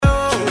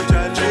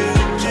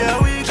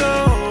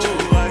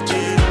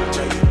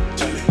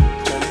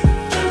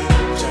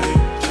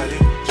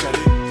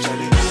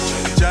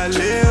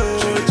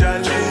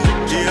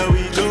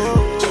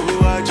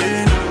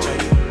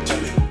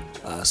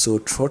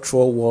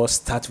Trotro war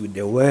starts with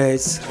the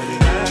words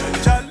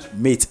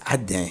 "Mate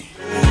Aden."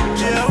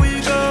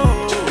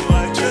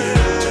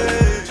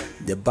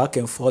 The back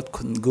and forth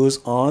goes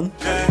on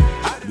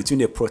between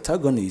the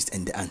protagonist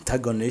and the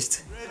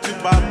antagonist.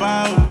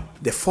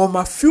 The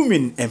former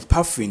fuming and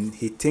puffing,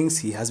 he thinks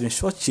he has been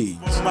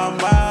shortchanged.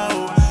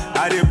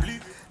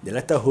 The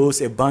latter holds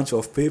a bunch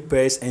of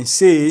papers and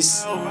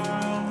says,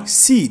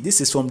 "See,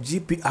 this is from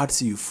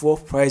GPRTU. 4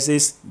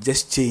 prices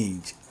just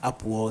change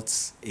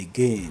upwards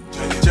again."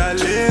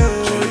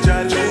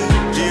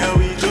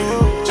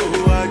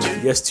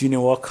 Just tuning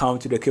in, welcome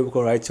to the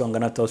Cable Right on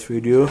Ghana Talks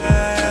Radio.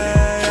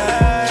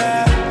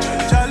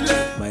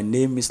 My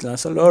name is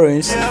Lancer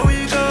Lawrence. We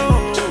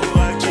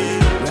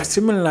are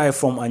streaming live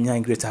from Anya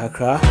in Greater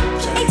Accra.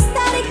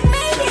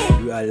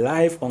 We are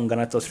live on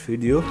Ghana Talks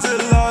Radio,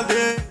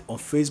 on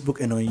Facebook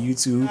and on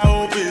YouTube,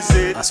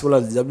 as well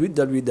as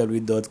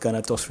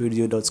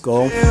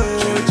www.ghanatalksradio.com.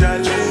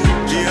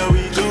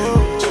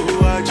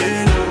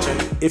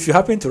 If you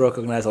happen to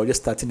recognize, I'll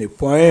just start in a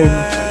poem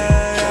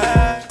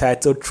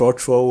titled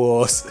Trotro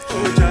Wars,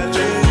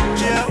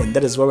 and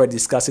that is what we're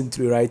discussing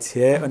today right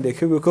here on the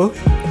cubicle.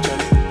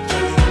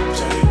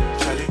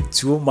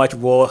 Too much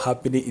war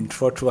happening in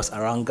Trotros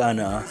around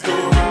Ghana.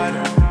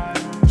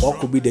 What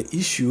could be the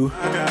issue?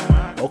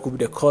 What could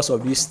be the cause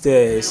of these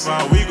stairs?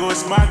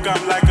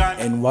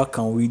 And what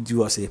can we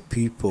do as a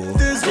people?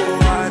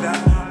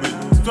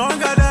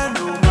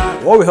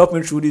 What will help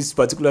me through this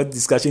particular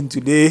discussion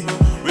today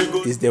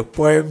is the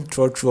poem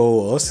Trotro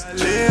Wars.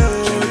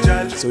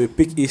 So we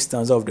pick each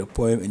stanza of the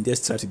poem and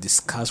just try to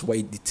discuss what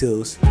it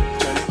details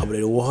about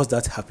the wars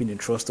that happen in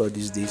Trotro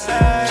these days.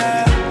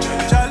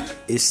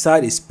 It's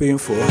sad, it's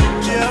painful,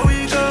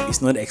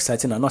 it's not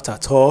exciting, and not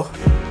at all.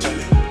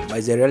 But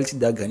it's a reality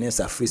that Ghanaians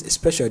are faced,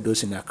 especially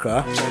those in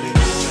Accra.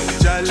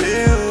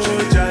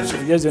 So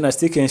just when I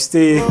stick and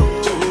stay.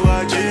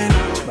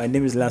 My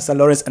name is Lancer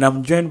Lawrence, and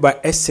I'm joined by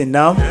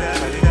Esenam,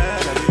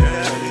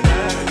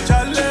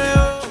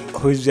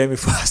 who is joining me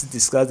for us to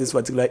discuss this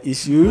particular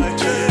issue.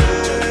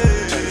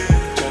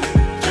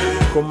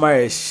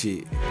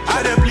 Komaeshi.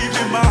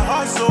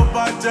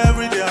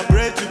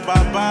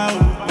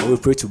 We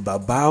pray to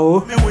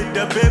Babao.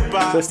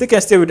 So stick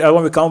and stay with us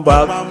when we come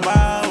back.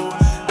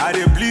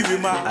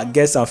 I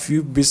guess a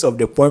few bits of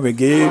the poem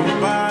again.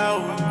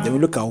 Then we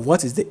look at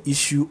what is the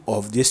issue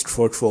of this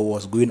Trotro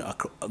wars going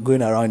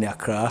around in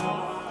Accra.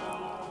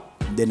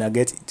 Then I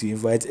get to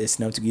invite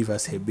Esnam to give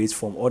us her bits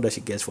from all that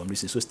she gets from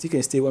this. So stick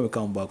and stay when we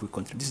come back. We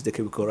continue. This is the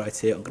Cable right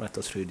here on Ghana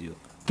Talks Radio.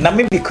 Now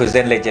me because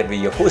then legend be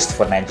your host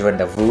for Nigerian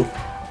Rendezvous.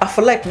 I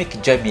feel like make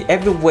you join me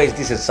every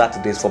Wednesdays and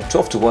Saturdays from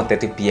 12 to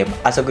 1:30 p.m.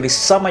 as I go to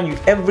summon you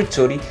every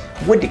story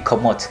when they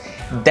come out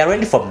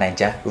directly from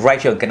Nigeria, right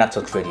here on Ghana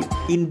Talks Radio.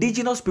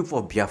 Indigenous people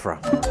of Biafra,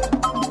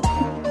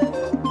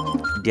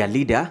 their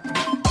leader,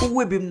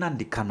 Uwebim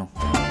Nandi Kano,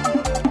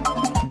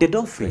 they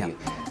don't fail you.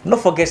 Don't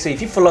forget, so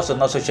if you follow us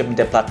on our social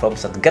media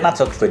platforms at Ghana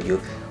Talks Radio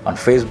on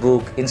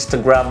Facebook,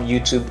 Instagram,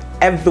 YouTube,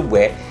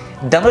 everywhere,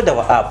 download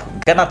our app,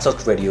 Ghana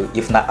Talks Radio.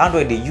 If na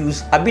Android they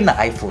use, I be na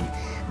iPhone,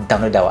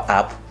 download our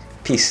app.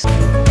 Peace.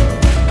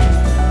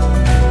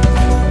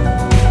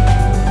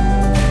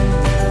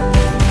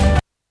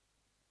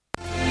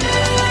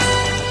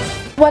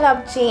 What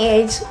up,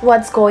 GH?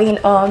 What's going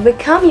on? We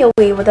come your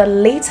way with the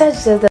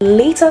latest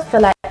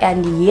fella,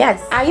 and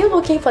yes, are you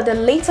looking for the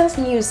latest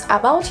news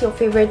about your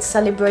favorite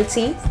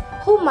celebrities?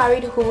 Who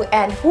married who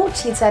and who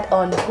cheated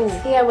on who?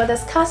 Here we'll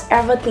discuss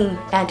everything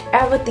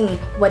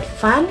with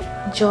fun,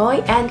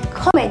 joy, and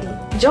comedy.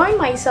 Join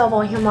myself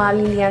on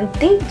Himalayan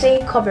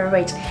DJ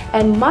coverage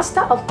and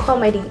Master of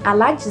Comedy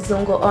Alaji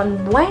Zongo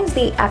on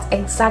Wednesday at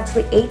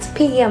exactly 8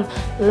 p.m.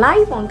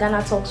 live on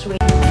Ghana Talks Radio.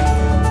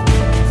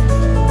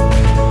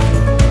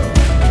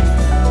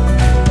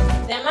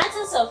 The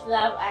matters of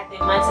love are the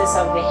matters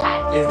of the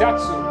heart. Is that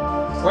so?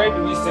 Why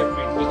do we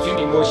separate between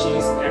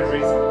emotions and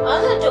reason?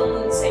 Under the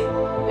moon,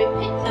 we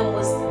pick the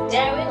most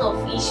daring of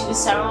issues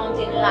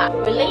surrounding love,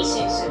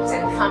 relationships,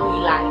 and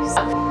family lives.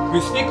 We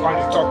speak on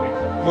the topic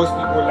most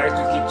people like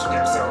to keep to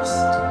themselves.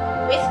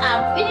 With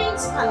our brilliant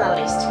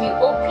panelists, we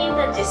open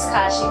the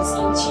discussions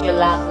into your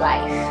love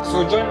life.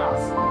 So join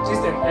us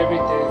just every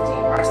Thursday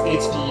at 8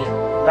 p.m.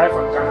 live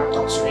on Ghana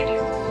Talks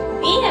Radio.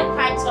 Be a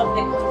part of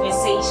the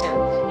conversation,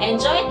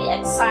 enjoy the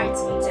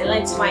excitement, and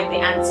let's find the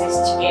answers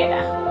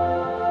together.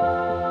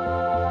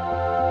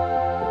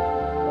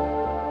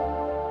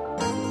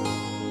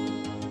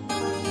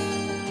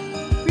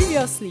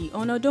 Previously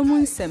on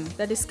Odomunsem,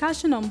 the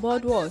discussion on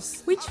board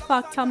was which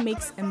factor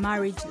makes a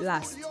marriage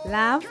last?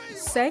 Love,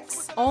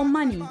 sex, or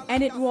money?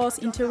 And it was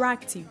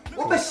interactive.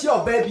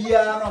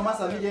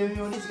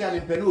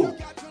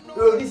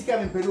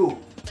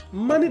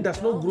 Money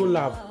does not grow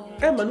love.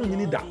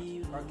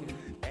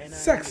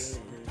 Sex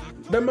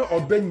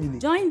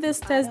Join this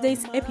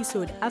Thursday's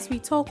episode as we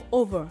talk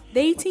over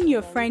dating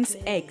your friend's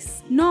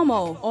ex,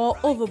 normal or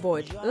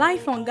overboard,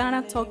 live on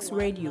Ghana Talks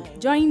Radio.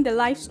 Join the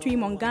live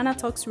stream on Ghana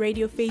Talks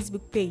Radio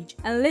Facebook page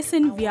and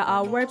listen via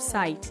our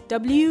website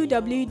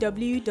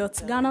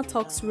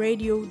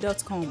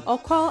www.ghanatalksradio.com or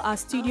call our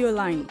studio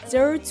line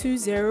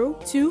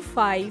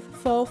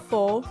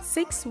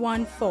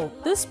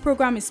 020-2544-614. This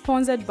program is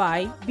sponsored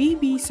by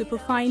BB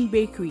Superfine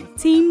Bakery,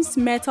 Teams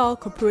Metal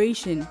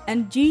Corporation,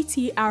 and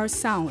GTR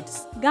Sounds.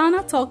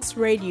 Ghana Talks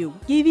Radio,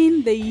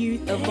 giving the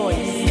youth a voice.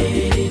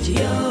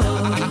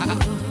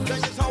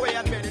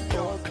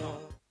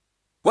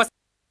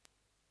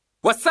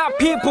 What's up,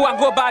 people? I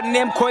go by the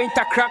name Coin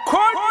Takra.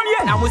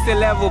 And I'm with the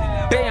level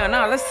band.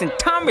 Now listen,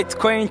 time it's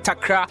Coin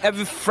Takra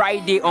every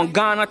Friday on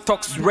Ghana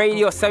Talks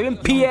Radio, 7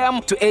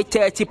 p.m. to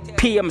 8:30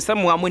 p.m.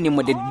 Someone winning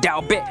with the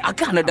Dow Bet. I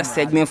got another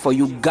segment for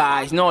you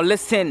guys. Now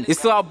listen,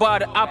 it's all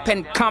about the up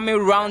and coming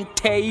round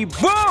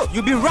table.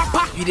 You be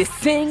rapper, you dey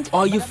sing,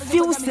 or you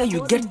feel say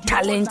you get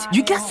talent,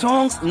 you get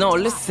songs. No,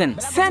 listen,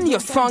 send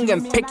your song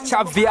and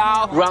picture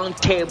via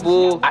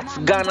roundtable at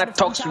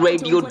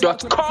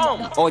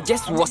GhanaTalksRadio.com or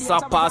just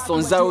WhatsApp us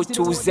on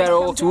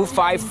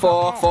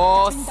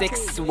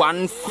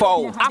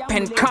 020-254-4614. Up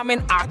and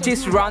coming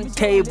artist round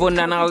table.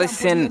 Now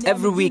listen,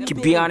 every week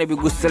beyond we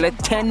go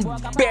select 10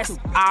 best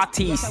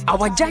artists.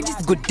 Our judges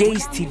good day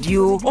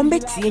studio.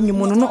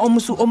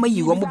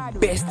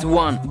 Best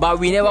one. But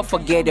we never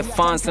forget the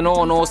fans and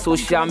on all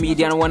social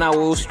media and on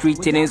our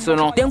street and so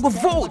on. Then go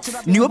vote.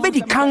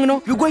 Nobody can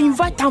no. We go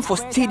invite them for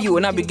studio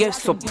and we get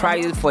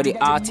surprises for the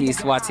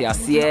artists what you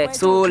see.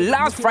 So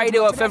last Friday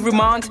of every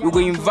month we go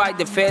invite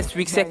the first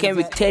week, second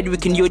week, third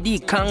week in your D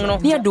Kangno.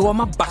 Near the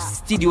Wama Bus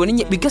Studio,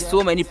 and we get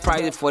so many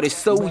prizes for the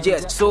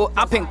soldiers. So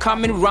up and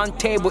coming round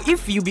table.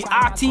 If you be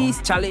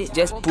artist, Charlie,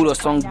 just put a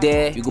song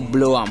there. You go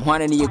blow them.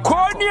 One in your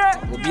corner.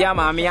 Be a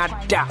mammy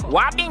at that.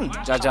 Wabbing.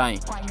 Jajain.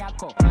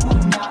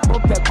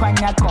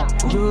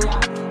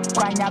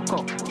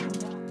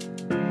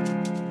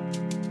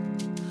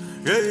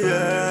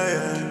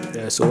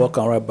 Yeah, so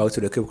welcome right back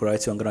to the Cape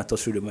Variety on Ghana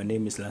Talks Radio. My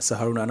name is Lansa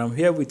Haruna and I'm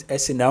here with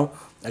Essie now.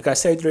 Like I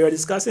said, we are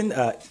discussing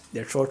the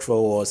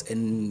Trotro wars,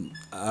 and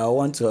I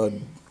want to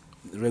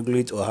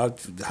regulate or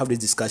have this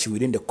discussion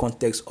within the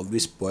context of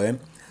this poem.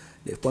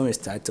 The poem is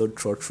titled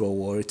Trotro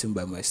War, written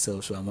by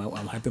myself, so I'm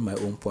hyping my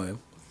own poem.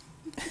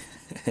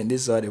 And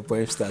this is how the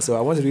poem starts. So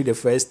I want to read the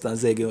first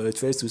stanza again, or the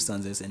first two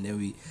stanzas, and then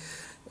we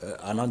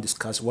now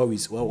discuss what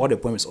the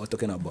poem is all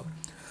talking about.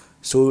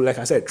 So, like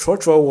I said,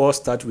 Trotro War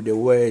starts with the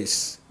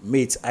words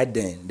 "Mate, I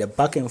then." The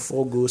back and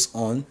forth goes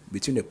on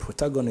between the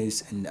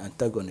protagonist and the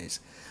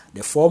antagonist.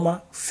 The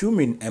former,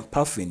 fuming and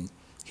puffing,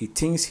 he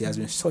thinks he has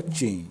been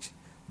shortchanged.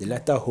 The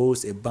latter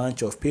holds a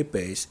bunch of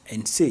papers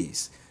and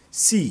says,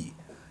 "See,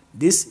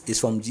 this is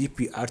from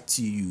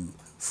GPRTU.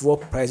 Fuel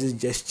prices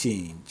just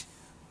change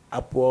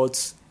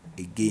upwards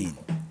again."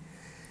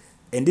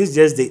 And this is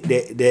just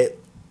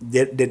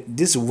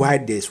this is why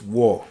there's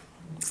war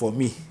for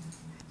me.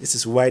 This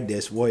is why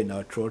there's war in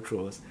our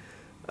Trotros.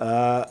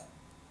 And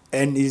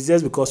it's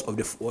just because of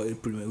the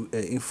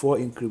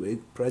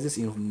prices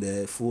in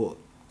the fuel.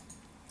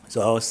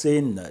 So I was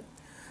saying that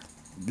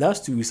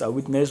last 2 weeks I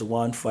witnessed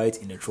one fight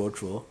in the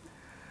Trotro.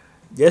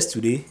 Just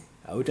today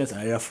I witnessed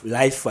another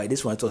live fight.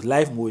 This one was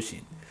live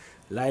motion.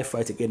 Live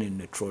fight again in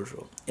the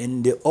Trotro.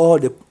 And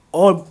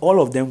all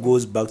of them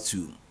goes back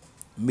to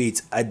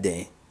 "Mate,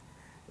 Ade.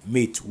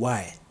 Mate,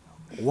 why?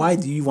 Why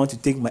do you want to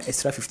take my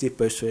extra 50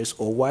 pesos,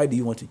 or why do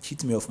you want to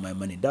cheat me of my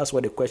money?" That's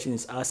what the question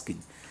is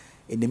asking.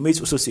 And the mates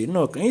also say,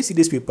 "No, can you see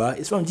this paper?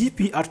 It's from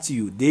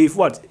GPRTU. They've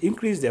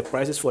increased their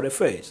prices for the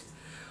fares."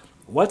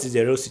 What is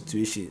the real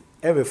situation?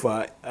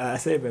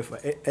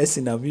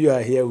 Esinam, you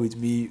are here with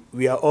me.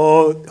 We are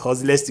all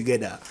hustlers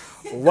together.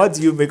 What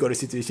do you make of the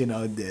situation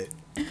out there?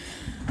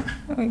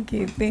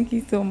 Okay, thank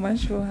you so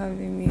much for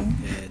having me.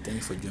 Yeah, thank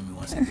you for joining me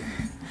once again.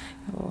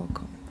 You're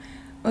welcome.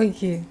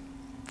 Okay.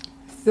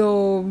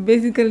 So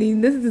basically,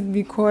 this is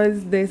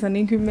because there's an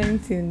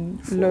increment in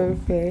lorry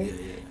fare,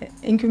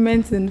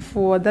 increment in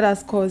fuel that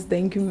has caused the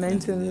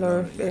increment in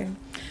lorry fare,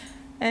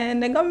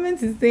 and the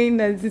government is saying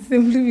that it's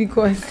simply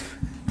because.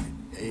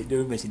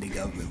 Don't mention the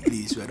government,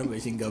 please. We are not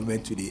mentioning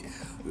government today.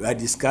 We are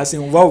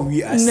discussing what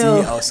we are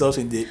seeing ourselves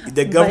in the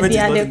government is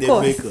not in the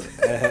vehicle.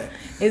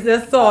 It's a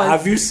source.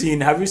 Have you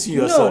seen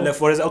yourself? Like,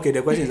 for example, okay,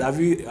 the question is,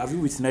 have you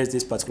witnessed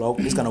this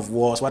kind of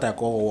wars, what I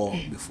call war,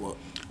 before?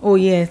 Oh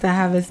yes, I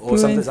have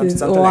experienced it.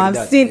 Something like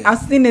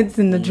I've seen it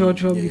in the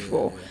Trotro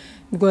before.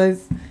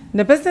 Because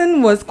the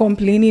person was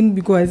complaining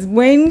because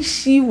when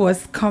she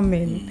was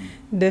coming,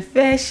 the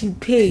fare she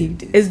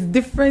paid is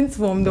different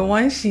from the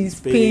one she's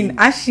paying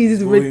as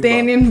she's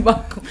returning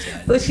back.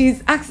 So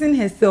she's asking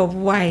herself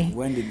why.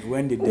 When did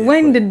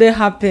they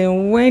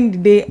happen? When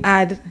did they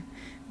add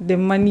the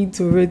money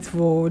to it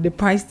for the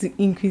price to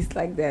increase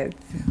like that?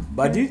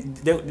 But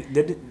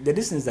the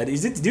distance that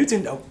is it? Do you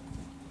think that,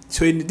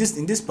 so in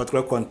this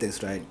particular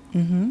context, right?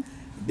 Mm-hmm.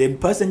 The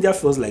passenger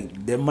feels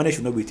like the money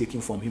should not be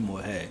taken from him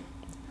or her.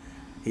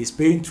 He's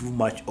paying too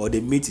much, or the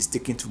mate is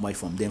taking too much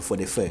from them for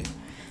the fare.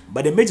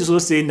 But the mate is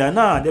also saying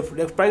that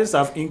the prices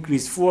have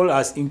increased, fuel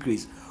has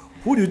increased.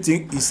 Who do you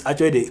think is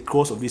actually the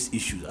cause of these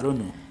issues? I don't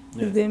know.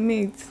 Yeah. The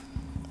mate.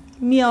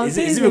 Me, I'll Is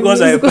say it the because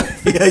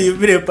mate you've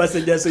been a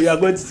passenger, so you are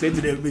going to say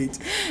to the mate?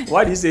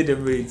 Why do you say the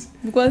mate?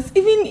 because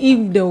even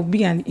if there will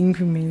be an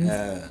increment,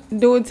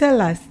 they will tell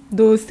us.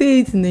 They will say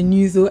it in the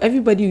news, so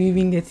everybody will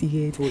even get to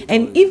hear it. Totally.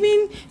 And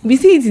even we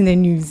see it in the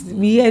news,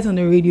 we hear it on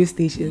the radio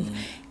stations,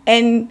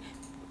 and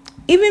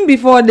even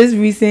before this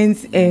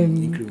recent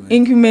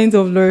increment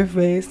of lorry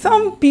fare,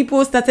 some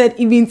people started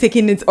even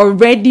taking it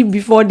already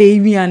before they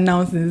even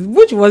announced it,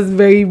 which was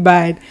very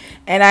bad.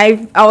 And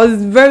I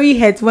was very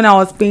hurt when I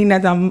was paying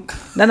that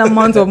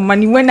amount of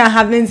money when I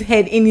haven't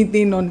heard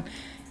anything on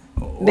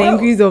the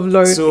increase of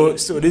lorry fare.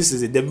 So this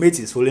is it. The mate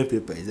is holding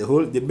papers.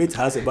 The mate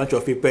has a bunch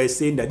of papers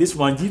saying that this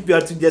one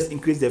GPR to just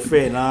increase the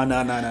fare.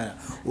 No.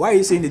 Why are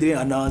you saying they didn't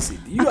announce it?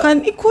 I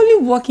can equally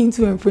walk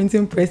into a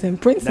printing press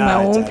and print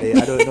my own. Charlie,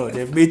 I don't know.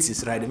 The mate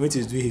is right. The mate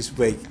is doing his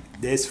work.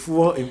 There's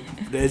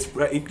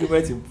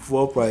increment in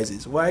fuel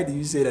prices. Why do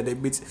you say that the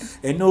mate?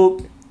 And no,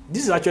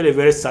 this is actually a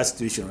very sad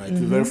situation, right? To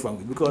be very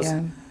frank, because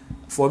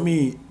for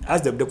me,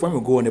 as the point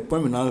will go on, the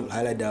point will now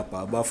highlight that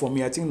part. But for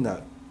me, I think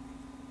that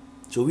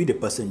so we the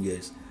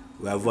passengers,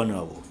 we are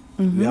vulnerable.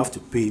 We have to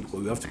pay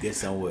because we have to get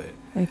somewhere.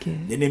 Okay.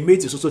 Then the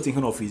mate is also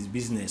thinking of his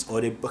business, or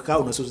the car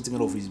is also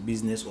thinking of his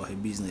business or her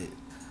business.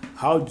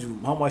 How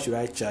much should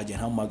I charge and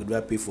how much do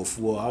I pay for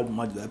fuel? How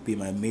much do I pay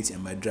my mate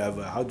and my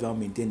driver? How do I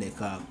maintain the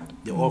car?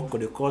 They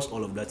cost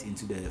all of that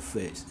into the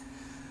fares.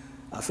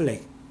 I feel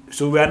like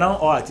so we are now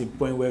all at a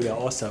point where we are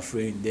all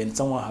suffering. Then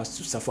someone has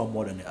to suffer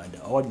more than the other.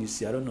 Or do you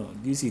see? I don't know.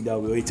 Do you see that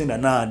way? Or you think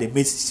that the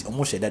mates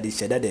almost share that, they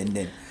share that, and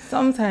then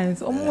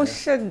sometimes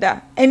almost shut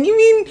that. And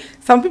even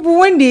some people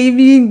when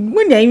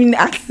they're even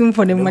asking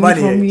for the money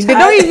from you, they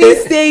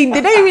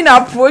don't even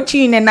approach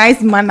you in a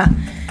nice manner.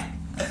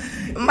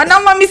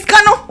 Madam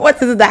Miskano,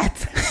 what is that?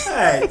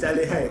 Hey,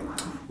 Charlie, hey.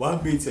 One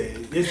bit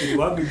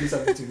do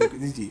something to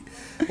me.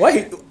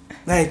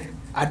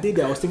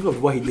 I was thinking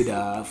of what he did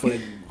for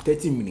like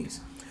 30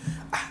 minutes.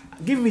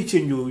 Give me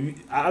change.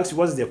 I asked you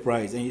what's the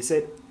price, and he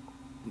said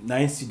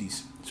 9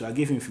 cedis. So I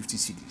gave him 50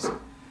 cedis.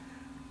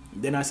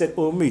 Then I said,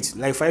 oh mate,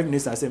 like 5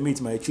 minutes. I said, mate,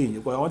 my change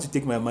because I want to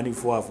take my money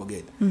before I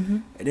forget.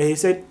 And then he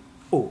said,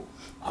 oh,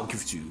 I'll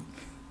give it to you.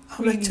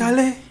 I'm like,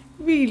 Charlie.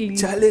 Really?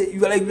 Charlie,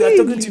 you are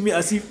talking to me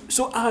as if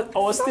so. I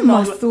was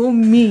still so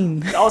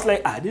mean. I was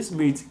like, this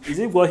mate, is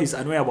it because he's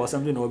annoyed about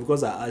something or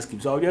because I asked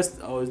him? So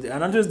I was there,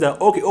 and I'm just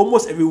that okay.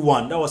 Almost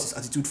everyone, that was his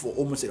attitude for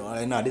almost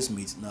everyone. Like, this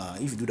mate,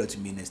 if you do that to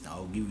me next time,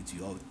 I'll give it to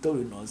you. I'll tell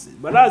you nonsense.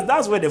 But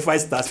that's where the fight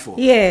starts for.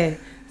 Yeah,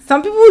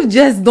 some people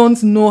just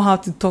don't know how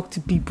to talk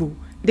to people.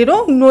 They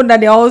don't know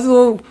that they're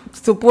also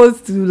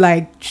supposed to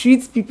like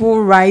treat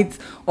people right,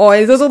 or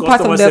it's also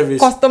part of the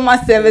customer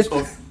service.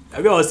 I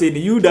was saying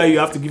you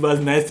have to give us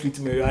nice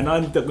treatment. You are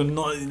not talking,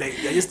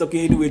 you're just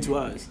talking anyway to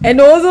us.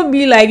 And also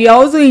be like you're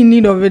also in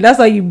need of it. That's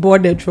why you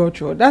bought the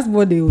trotro. That's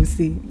what they will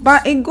say.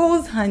 But it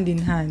goes hand in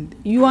hand.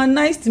 You are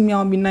nice to me,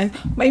 I'll be nice.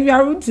 But if you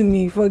are rude to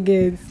me,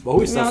 forget. But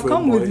who is I'll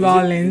come with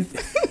violence.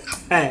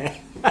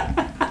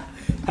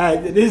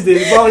 This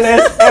is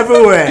violence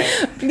everywhere.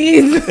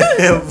 Please.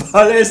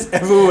 Violence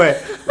everywhere.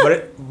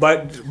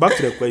 But back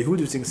to the question, who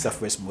do you think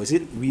suffers more? Is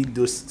it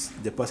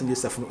the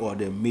passengers suffering or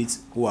the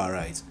mates who are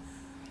right?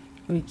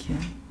 Okay.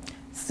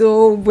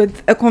 So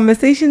with a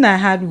conversation I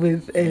had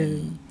with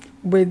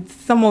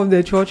some of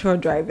the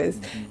trotro drivers,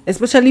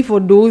 especially for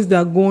those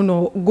that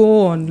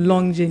go on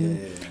long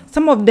journey,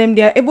 some of them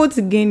they are able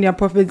to gain their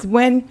profits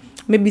when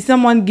maybe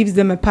someone gives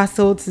them a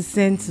parcel to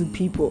send to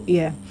people.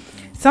 Yeah.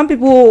 Some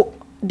people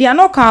they are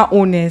not car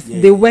owners,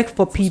 they work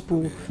for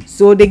people.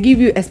 So they give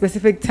you a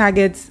specific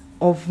target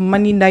of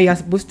money that you are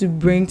supposed to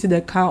bring to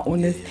the car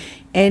owners.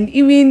 And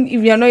even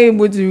if you are not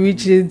able to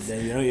reach it,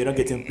 then you're not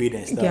getting paid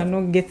and stuff. You are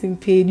not getting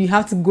paid. You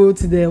have to go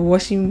to the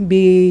washing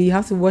bay. You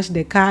have to wash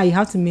the car. You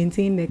have to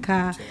maintain the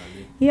car.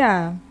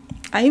 Yeah.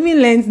 I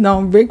even learned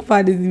now brake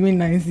pad is even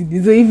 9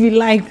 cedis. So if you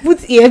like,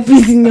 put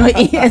earpiece in your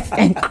ears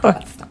and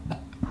cut.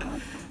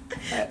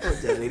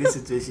 This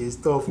situation is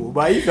tough.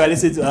 But if you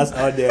listen to us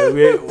out there,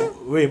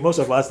 we most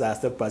of us are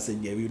still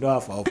passengers. We don't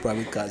have our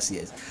private cars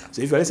yet.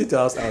 So if you listen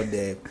to us out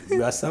there,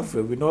 we are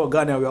suffering. We know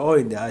Ghana, we are all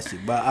in the hardship.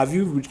 But have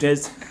you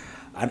witnessed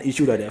an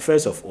issue like that,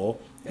 first of all?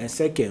 And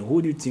second,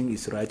 who do you think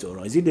is right or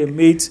wrong? Is it the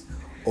mate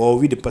or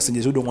we the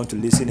passengers who don't want to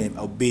listen and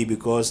obey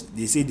because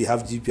they say they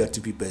have GPR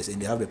 2 papers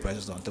and they have the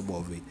prices on top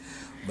of it?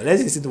 But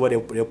let's listen to what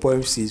the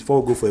poem says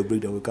before we go for a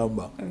break, then we come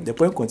back. The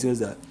poem continues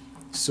that,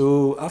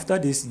 so after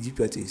this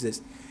GPR 2, it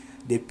says,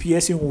 the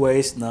piercing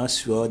words now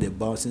swell the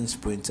bouncing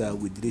sprinter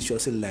with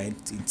deliciously lined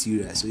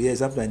interior. So yeah,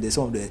 sometimes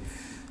some of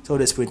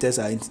the sprinters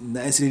are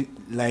nicely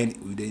lined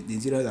with the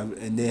interior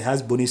and then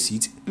has bony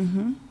seat.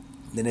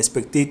 Then the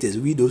spectators,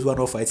 those who are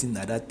not fighting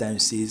at that time,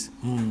 says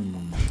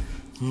and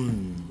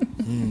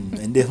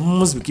the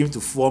hymns became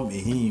to form a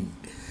hymn.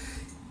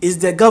 It's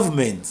the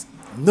government.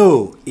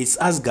 No, it's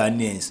us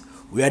Ghanaians.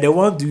 We are the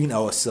ones doing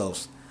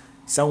ourselves.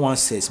 Someone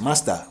says,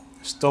 Master,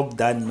 stop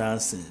that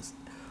nonsense.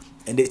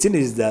 And the thing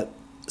is that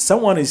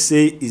someone is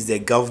saying it's the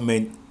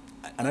government.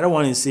 Another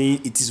one is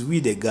saying it is we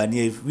the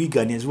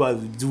Ghanaians who are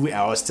doing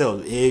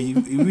ourselves.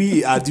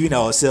 We are doing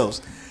ourselves.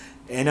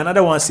 And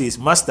another one says,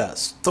 Master,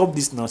 stop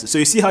this nonsense. So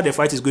you see how the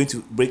fight is going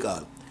to break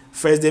out.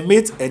 First, the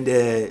mate and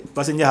the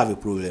passenger have a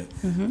problem.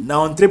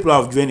 Now, three people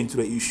have joined into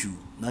the issue.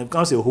 Now it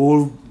becomes a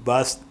whole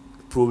vast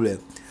problem.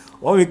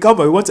 When we come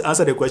back, we want to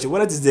answer the question,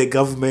 whether it is the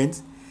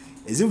government,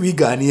 is it we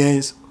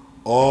Ghanaians,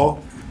 or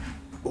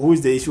who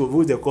is the issue,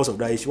 who is the cause of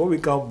that issue? When we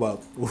come back,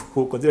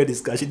 we'll continue the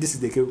discussion. This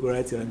is the Chemical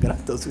Right on Ghana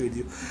Talks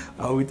Radio.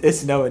 With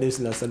Esina, my name is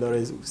Lassa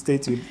Lawrence. Stay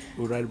tuned.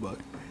 We'll right back.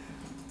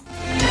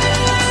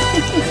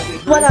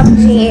 What up,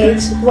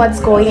 GH? What's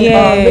going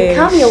on? We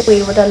come your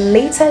way with the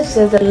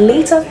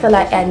latest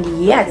filler,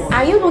 and yes,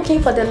 are you looking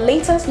for the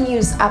latest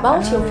news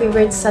about your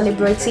favorite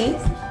celebrity?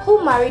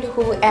 Who married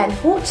who and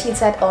who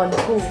cheated on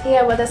who?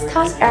 Here we'll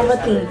discuss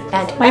everything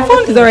and my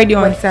phone is already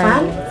on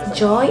fun,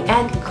 joy,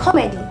 and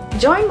comedy.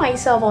 Join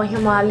myself on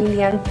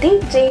Himalayan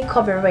DJ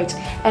coverage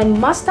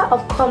and Master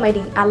of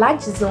Comedy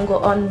Alaji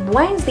Zongo on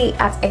Wednesday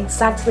at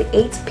exactly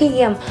 8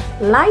 p.m.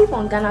 live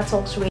on Ghana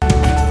Talks Radio.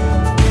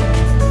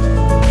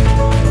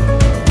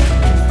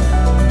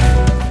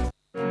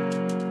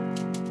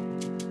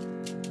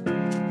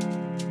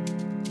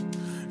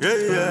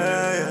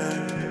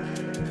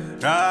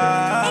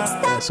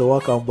 So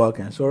welcome back,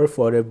 and sorry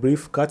for the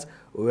brief cut.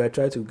 We were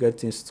trying to get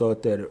things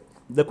started.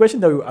 The question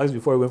that we asked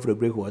before we went for the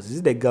break was, is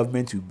it the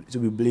government to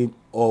be blamed,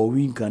 or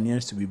we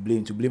Ghanaians to be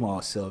blamed, to blame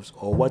ourselves,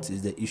 or what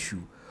is the issue?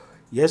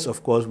 Yes,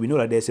 of course, we know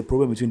that there's a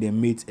problem between the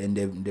mate and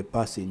the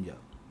passenger.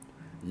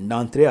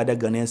 Now, three other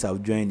Ghanaians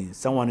have joined in.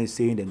 Someone is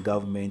saying the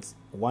government,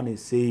 one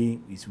is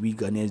saying it's we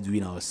Ghanaians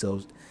doing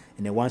ourselves,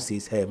 and then one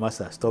says, hey,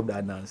 Master, stop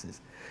that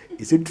nonsense.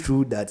 Is it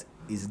true that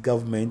it's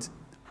government,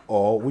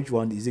 or which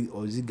one is it,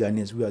 or is it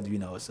Ghanaians we are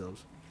doing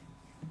ourselves?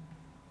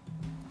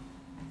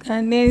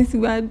 Ghanaians,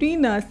 we are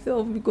doing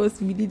ourselves because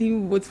we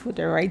didn't vote for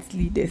the right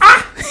leaders.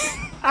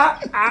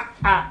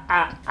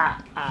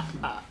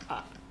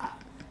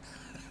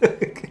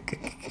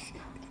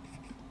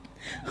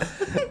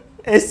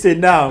 Say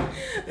now,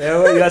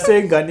 you are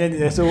saying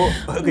Ghanaians. So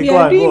okay, we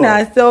are doing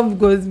ourselves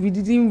because we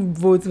didn't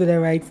vote for the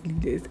right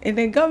leaders, and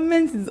the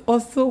government is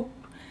also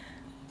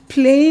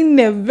playing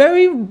a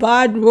very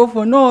bad role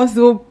for not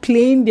also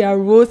playing their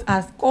roles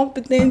as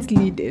competent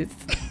leaders.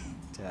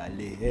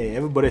 Hey,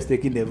 everybody's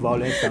taking the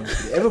violent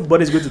stance today.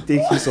 Everybody's going to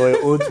take his or her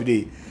own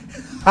today.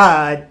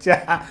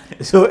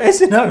 So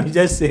SNR is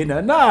just saying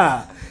that,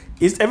 nah,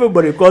 it's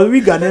everybody, because we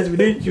Ghanaians, we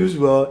didn't choose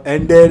well,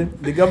 and then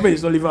the government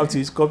is not living up to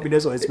its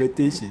confidence or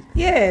expectation.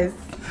 Yes.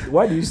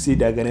 Why do you say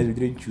that Ghanaians we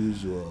didn't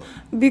choose well?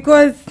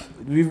 Because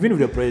we've been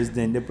with the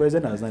president. The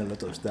president has done a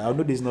lot of stuff. I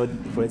know this is not a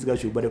political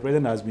show, but the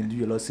president has been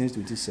doing a lot since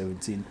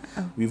 2017.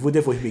 We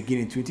voted for him again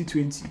in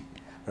 2020,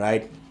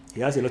 right?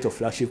 He has a lot of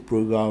flagship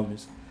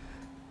programs.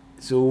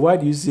 So why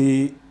do you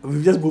say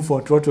we just moved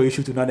from Trotro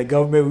issue to now the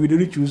government we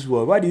didn't choose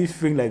well? Why do you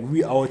think like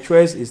our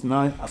choice is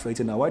now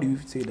affected now? Why do you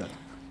say that?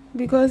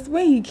 Because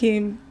when he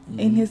came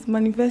in his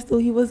manifesto,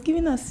 he was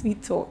giving us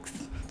sweet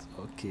talks.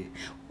 Okay.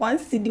 $1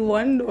 cedi,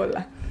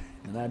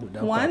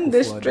 $1. One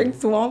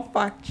district, one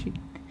factory.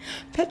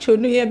 Petrol,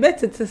 no, you're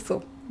better to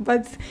so.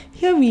 But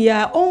here we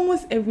are,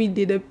 almost every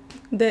day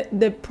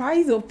the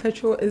price of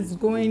petrol is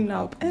going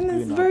up, and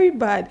it's very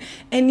bad.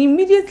 And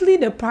immediately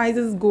the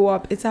prices go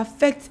up, it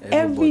affects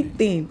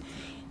everything.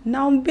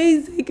 Now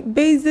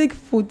basic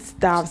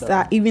foodstuffs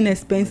are even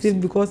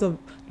expensive because of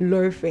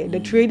low fare. The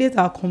traders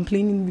are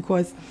complaining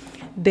because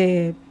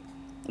the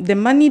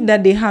money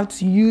that they have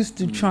to use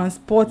to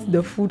transport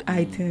the food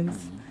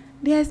items,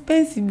 they're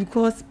expensive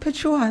because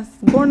petrol has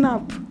gone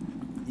up.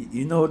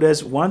 You know,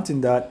 there's one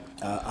thing that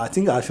I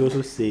think I should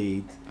also say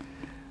it,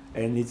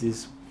 and it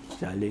is,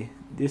 Charlie,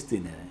 this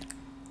thing.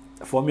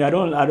 For me, I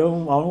don't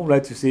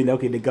like to say that,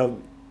 okay, the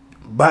government.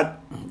 But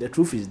the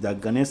truth is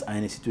that Ghanaians are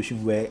in a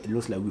situation where it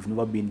looks like we've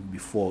never been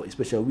before,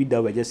 especially we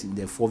that were just in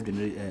the fourth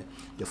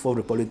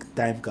republic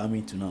time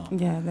coming to now.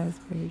 Yeah, that's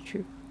very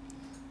true.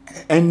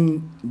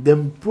 And the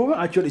problem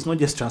actually is not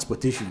just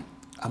transportation.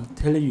 I'm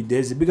telling you,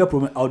 there's a bigger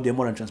problem out there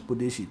more than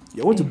transportation.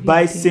 You want to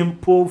buy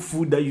simple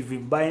food that you've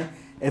been buying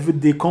every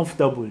day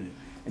comfortably,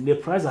 and the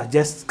prices are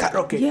just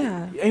skyrocketing.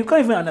 Yeah. And you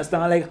can't even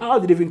understand, like, how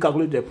did they even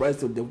calculate the price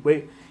to the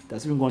way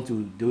that's even going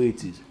to do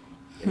it is.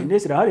 And they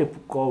said I had a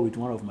call with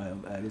one of my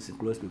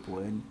close people,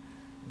 and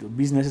the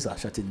businesses are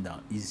shutting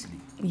down easily.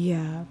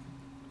 Yeah.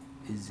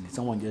 Easily.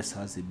 Someone just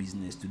has a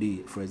business today.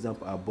 For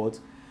example, I bought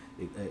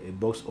a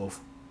box of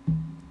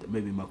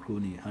maybe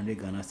macaroni, 100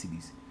 Ghana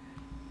cedis,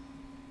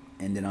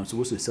 and then I'm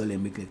supposed to sell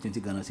and make like 20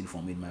 Ghana cedi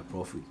from it, my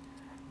profit.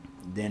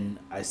 Then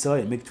I sell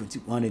and make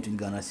 120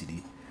 Ghana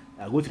cedi.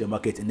 I go to the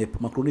market and the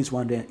macaroni is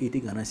 180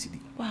 Ghana cedi.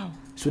 Wow.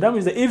 So that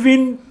means that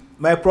even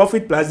my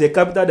profit plus the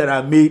capital that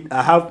I made,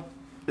 I have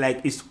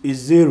like is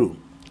zero.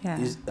 Yeah.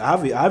 I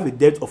have a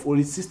debt of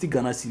only 60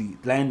 Ghana cedi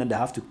lying that I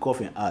have to cough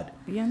and add.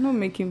 You're not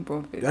making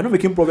profit. You're not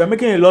making profit. You're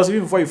making a loss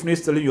even before you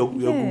finish selling your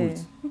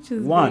goods. Which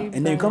is one,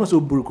 and then you can also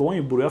borrow. When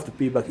you borrow, you have to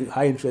pay back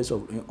high interest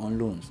on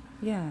loans.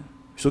 Yeah.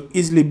 So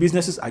easily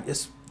businesses are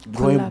just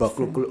going back,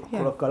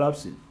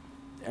 collapsing.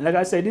 And like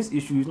I said, this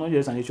issue is not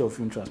just an issue of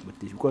human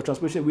transportation, because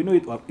transportation, we know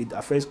it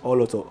affects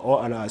all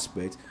other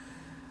aspects.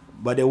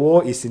 But the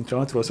war is in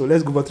Trotros, so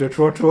let's go back to the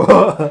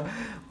Trotro.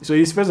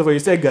 So first of all, you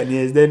said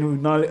Ghanaians,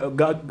 then now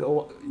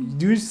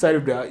do you side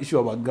of the issue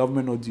about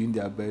government not doing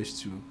their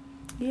best too?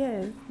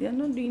 Yes, they are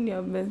not doing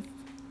their best.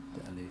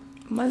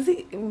 Must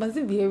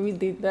it be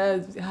everything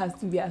that has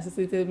to be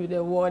associated with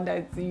the war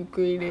that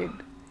Ukraine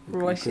and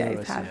Russia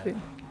is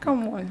having?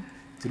 Come on.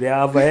 Today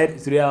I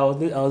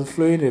was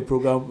following a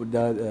program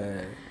that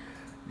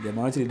the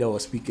minority leader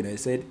was speaking. I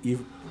said, if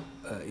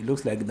it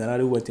looks like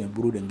Nanado went and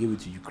borrowed and gave it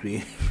to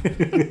Ukraine.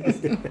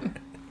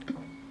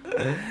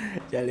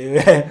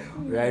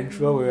 We're in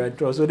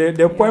trouble. So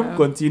the poem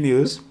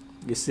continues.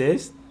 It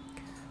says,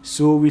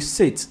 so we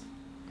sit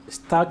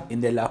stuck in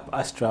the La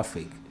Paz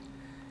traffic.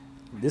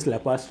 This La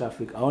Paz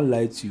traffic, I won't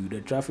lie to you,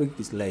 the traffic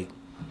is like,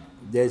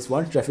 there's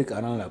one traffic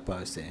around La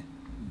Paz.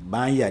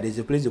 Banyard, there's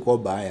a place they call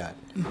Banyard.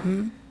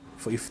 Mm-hmm.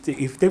 For if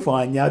you take from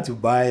Anya to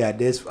Banyard,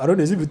 there's, I don't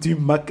know, is it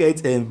between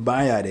Market and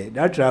Banyard?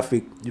 That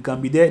traffic, you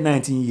can be there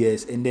 19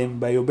 years, and then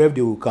by your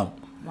birthday will come.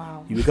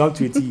 Wow. You become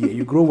 20 years,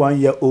 you grow 1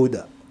 year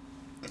older.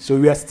 So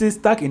we are still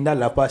stuck in that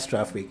La Paz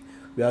traffic.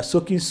 We are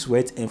soaking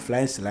sweat and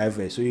flying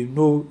saliva. So you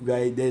know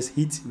there's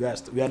heat.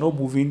 We are not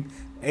moving.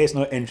 Air is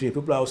not entering.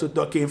 People are also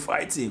talking,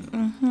 fighting.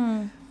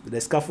 Mm-hmm.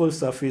 The scaffold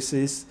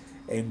surfaces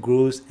and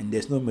grows, and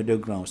there's no middle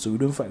ground. So we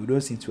don't fight. We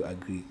don't seem to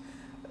agree.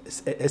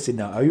 Say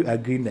now, are you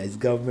agreeing that it's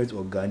government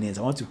or Ghanaians?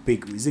 I want to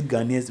pick. Is it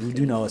Ghanaians we're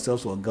doing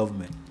ourselves or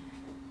government?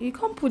 You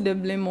can't put the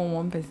blame on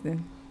one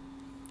person.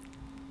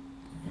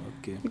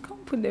 Okay. You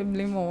can't put the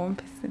blame on one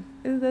person.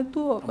 It's the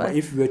two of us. But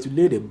if you were to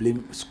lay the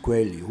blame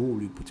squarely, who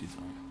will you put it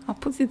on? I'll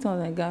put it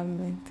on the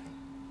government.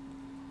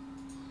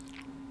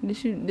 They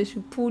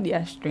should pull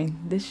their strength.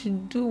 They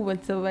should do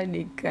whatever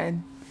they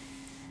can.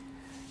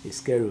 It's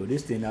scary.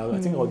 This thing, I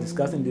think I was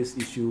discussing this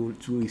issue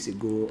 2 weeks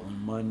ago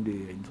on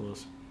Monday, and it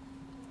was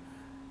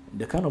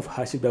the kind of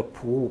hardship that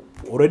poor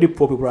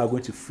people are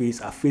going to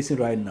are facing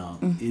right now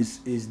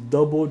is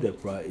double the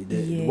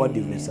what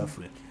they've been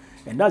suffering.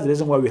 And that's the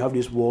reason why we have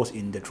these wars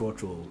in the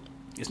Trotro.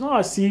 It's not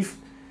as if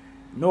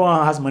no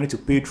one has money to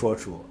pay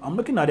Trotro. I'm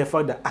looking at the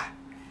fact that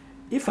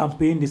if I'm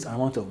paying this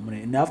amount of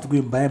money and I have to go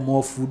and buy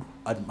more food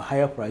at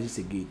higher prices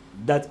again,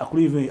 that I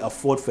couldn't even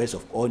afford first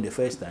of all in the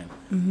first time.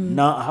 Mm-hmm.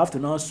 Now I have to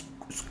now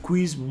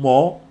squeeze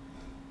more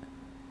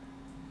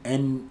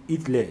and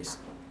eat less.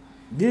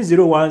 This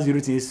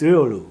 010 thing is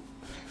real.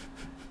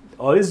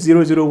 Or this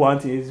 001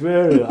 thing is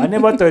real. I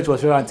never thought it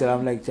was real until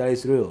I'm like, Charlie,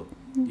 it's real.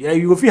 Yeah,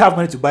 you if you have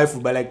money to buy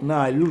food, but like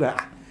now it looks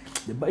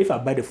like if I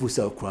buy the food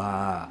self,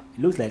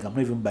 it looks like I'm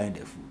not even buying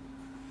the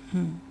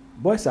food.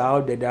 Boys are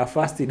out there, they are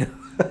fasting.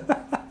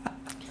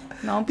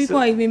 Now people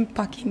are even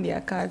packing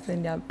their cars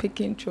and they are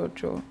picking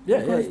Trotro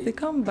because they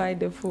can't buy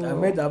the food. I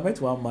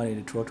met one man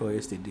in the Trotro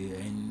yesterday,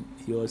 and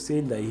he was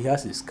saying that he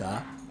has his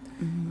car.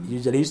 He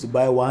usually used to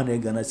buy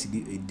 100 Ghana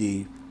cedi a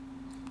day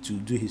to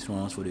do his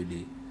rounds for the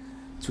day.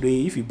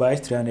 Today, if he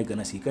buys 300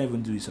 Ghana cedi, he can't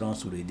even do his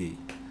rounds for the day.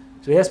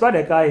 So he has bought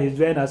the car, he's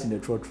joining us in the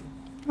Trotro.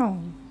 Oh,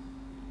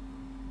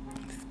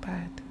 it's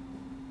bad.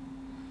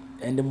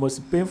 And the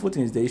most painful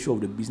thing is the issue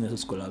of the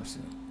businesses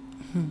collapsing.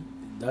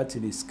 That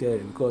thing is scary,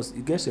 because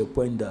it gets to a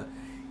point that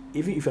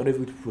even if you're not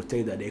able to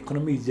protect that, the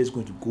economy is just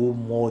going to go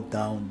more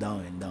down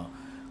and down.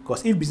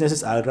 Because if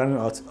businesses are running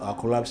out or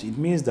collapsing, it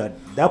means that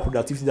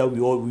productivity that we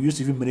used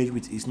to even manage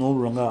with is no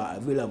longer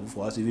available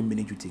for us to even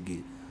manage with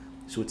again.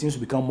 So things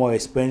will become more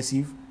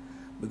expensive.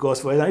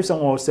 Because for example, if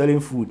someone was selling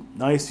food,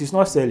 now it's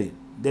not selling.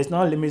 There's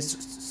now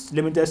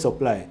limited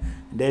supply.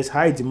 There's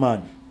high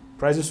demand.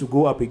 Prices will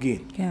go up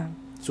again. Yeah.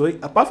 So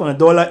apart from the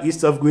dollar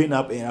itself going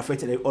up and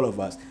affecting all of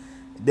us,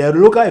 the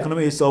local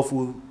economy itself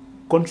will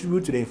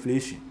contribute to the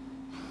inflation,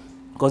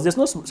 because there's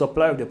no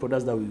supply of the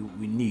products that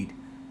we need.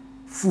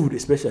 Food,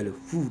 especially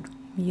food.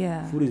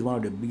 Yeah. Food is one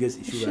of the biggest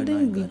issues right now. It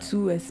shouldn't be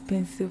too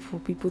expensive for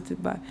people to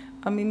buy.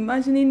 I'm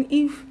imagining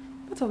if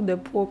part of the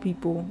poor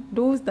people,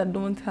 those that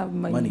don't have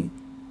money,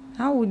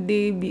 how would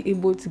they be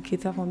able to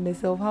cater for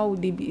themselves? How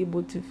would they be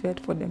able to fend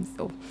for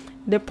themselves?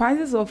 The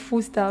prices of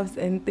foodstuffs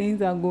and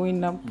things are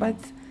going up, but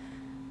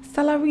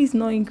salary is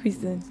not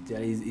increasing.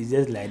 It's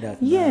just like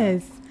that.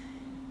 Yes.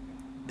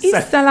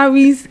 If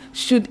salaries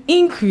should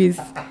increase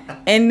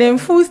and then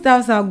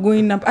foodstuffs are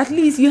going up, at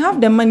least you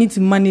have the money to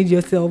manage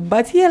yourself.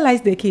 But here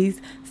lies the case.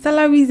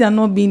 Salaries are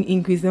not being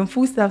increased and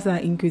foodstuffs are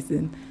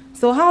increasing.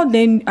 So how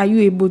then are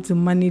you able to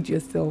manage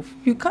yourself?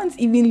 You can't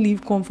even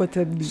live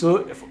comfortably.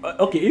 So,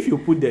 if you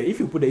put the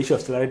issue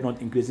of salary not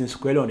increasing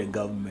squarely on the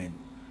government,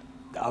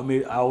 I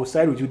will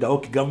side with you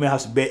that government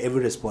has to bear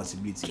every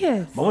responsibility.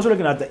 Yes. But I'm also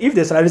looking at that if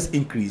the salaries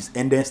increase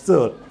and then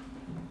still,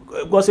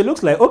 because it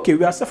looks like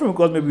we are suffering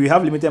because maybe we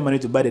have limited money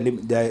to buy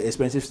the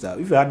expensive stuff.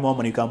 If you had more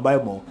money, you can buy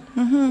more.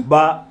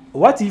 But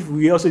what if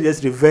we also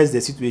just reverse the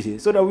situation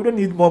so that we don't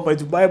need more money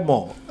to buy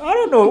more? I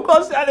don't know,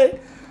 because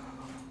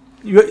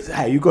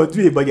you can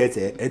do a budget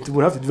and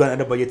we'll have to do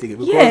another budget again,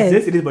 because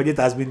this budget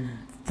has been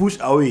pushed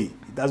away.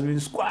 It has been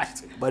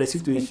squashed by the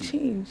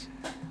situation.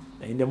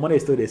 And the money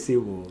is still the same.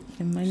 Oh.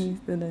 The money is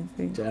still the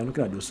same. So I'm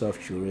looking at those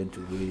soft children to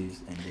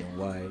raise and then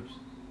wives.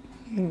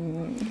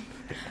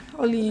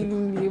 Only you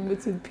will be able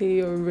to pay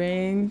your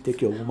rent.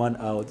 Take your woman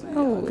out.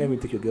 Oh. You can't even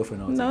take your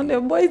girlfriend out. Now the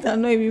boys are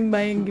not even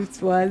buying gifts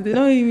for us. They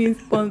don't even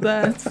sponsor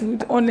us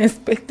food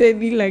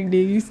unexpectedly like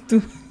they used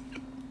to.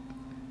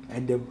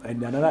 And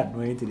another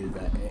annoying thing is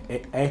that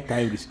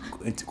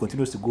airtime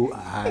continues to go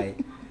high.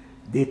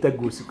 Data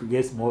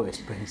gets more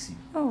expensive.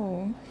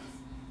 Oh.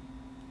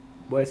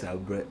 Boys are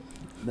bread.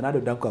 Then I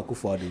don't go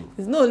for it.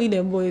 It's not only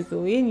the boys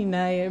though.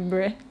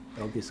 Bread.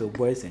 Okay, so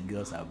boys and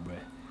girls are bread.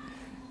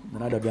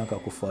 Then I don't go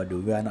for it.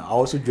 We are now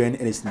also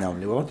joining NS now.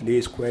 They want to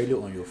lay squarely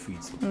on your feet.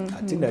 Mm-hmm.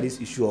 I think that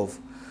this issue of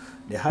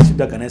the hardship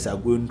that Ghanaians are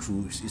going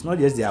through, it's not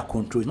just their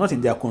control. It's not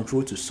in their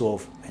control to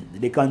solve. And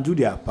they can do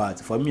their part.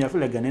 For me, I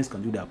feel like Ghanaians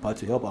can do their part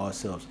to help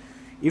ourselves.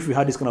 If we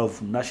had this kind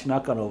of national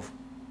kind of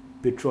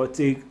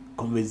patriotic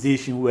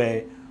conversation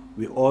where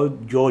we all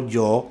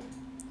jaw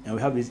and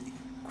we have this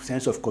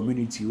sense of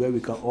community where we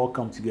can all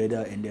come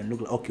together and then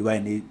look like, okay, we're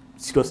in a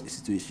serious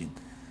situation.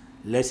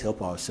 Let's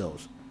help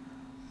ourselves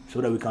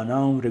so that we can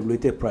now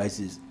regulate the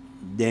prices.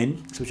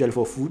 Then, especially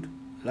for food,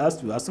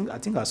 last week, I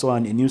think I saw a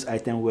news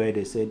item where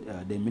they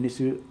said the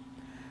Ministry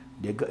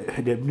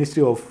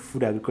of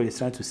Food and Agriculture is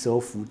trying to sell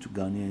food to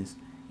Ghanaians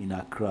in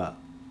Accra,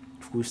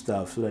 food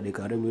stuff, so that they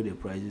can regulate the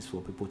prices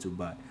for people to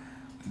buy.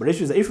 But the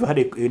issue is that if we had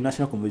a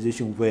national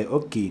conversation where,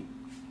 okay,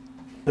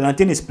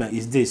 plantain is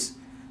this,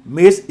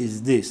 maize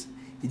is this,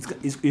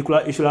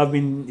 it should have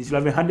been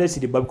 100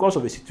 cedi, but because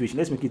of the situation,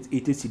 let's make it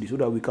 80 cedi so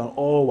that we can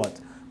all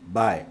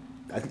buy.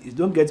 Like, you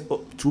don't get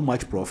too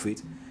much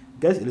profit,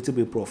 get a little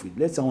bit of profit.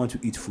 Let someone to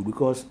eat food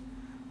because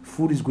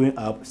food is going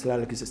up.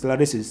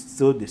 Salaries is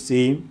still the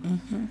same.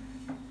 Mm-hmm.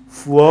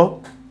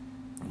 Fuel,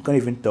 you can't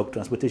even talk.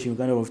 Transportation, you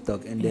can't even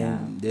talk. And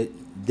then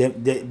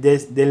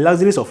the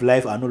luxuries of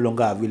life are no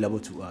longer available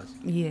to us.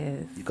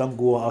 Yes. You can't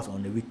go out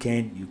on the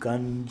weekend. You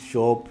can't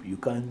shop. You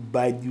can't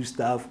buy new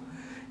stuff.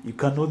 You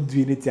cannot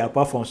do anything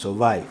apart from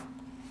survive.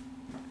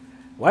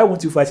 Why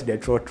won't you fight the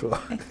trotro?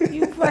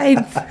 You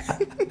fight.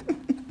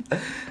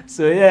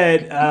 So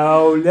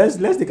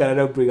let's take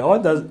another break. I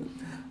want us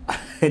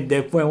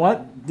the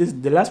point.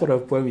 The last part of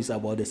the poem is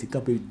about the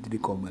Sikape did the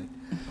comment,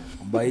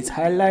 but it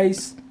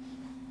highlights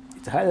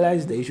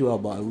the issue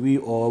about we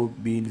all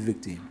being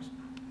victims.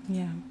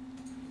 Yeah.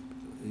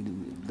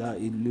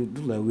 It looks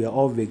like we are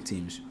all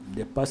victims.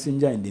 The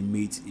passenger and the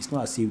mate, it's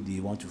not as if they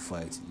want to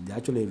fight. They're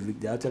actually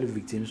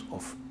victims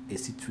of a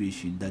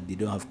situation that they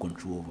don't have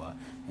control over,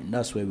 and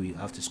that's why we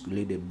have to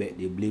lay the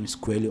blame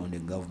squarely on the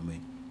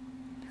government.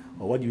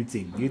 Or what do you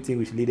think? Do you think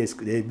we should lay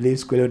the blame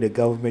squarely on the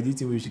government? Do you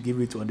think we should give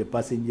it on the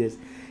passengers?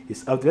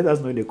 It's up to let us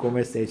know in the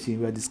comment section.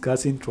 We are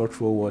discussing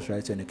trotro wars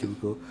right here in the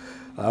cubicle.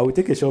 We'll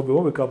take a short break.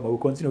 When we come back, we'll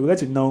continue. We'll get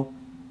to know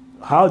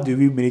how do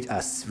we manage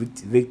as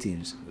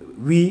victims.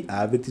 We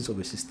are victims of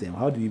a system.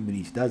 How do we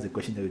manage? That's the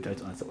question that we try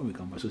to answer when we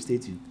come back. So stay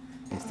tuned.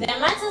 The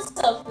matters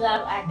of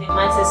love are the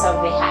matters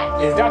of the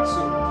heart. Is that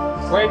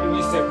so? Why do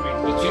we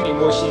separate between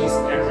emotions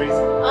and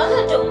reason?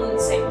 Under the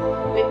mountain,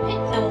 we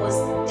pick the most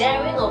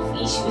daring of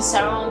issues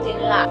surrounding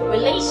love,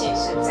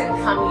 relationships, and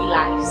family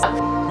lives.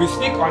 We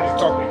speak on the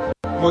topic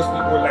most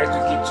people like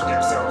to keep to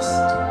themselves.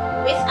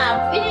 With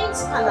our brilliant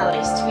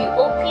panelists, we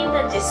open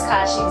the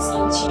discussions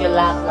into your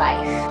love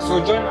life. So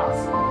join us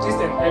this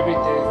and every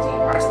Thursday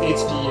at 8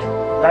 p.m.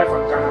 live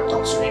on Ghana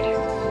Talks Radio.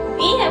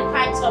 Be a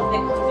part of the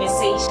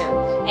conversation,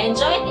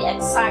 enjoy the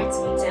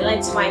excitement, and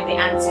let's find the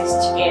answers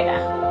together.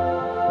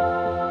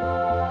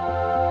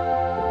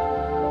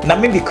 Now,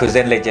 me because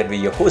then legendary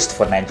your host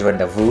for Nigerian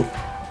Rendezvous.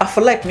 I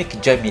feel like make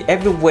you join me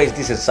every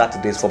Wednesdays and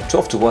Saturdays from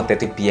 12 to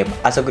 1:30 p.m.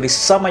 as I'm going to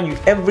summon you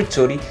every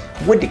story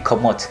when they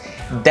come out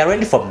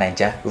directly from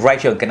Nigeria, right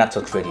here on Ghana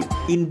Talks Radio.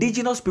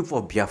 Indigenous people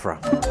of Biafra,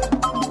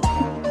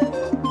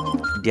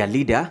 their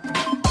leader,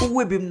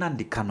 Uwebim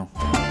Nandikano,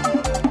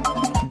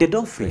 they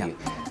don't fail.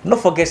 Don't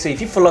forget, say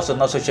if you follow us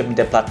on our social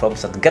media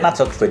platforms at Ghana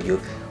Talks Radio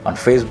on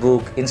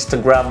Facebook,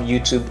 Instagram,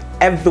 YouTube,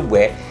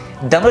 everywhere.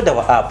 Download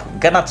our app,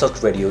 Ghana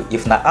Talks Radio.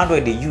 If na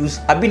Android they use,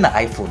 I be na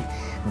iPhone.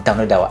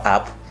 Download our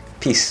app.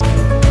 Peace.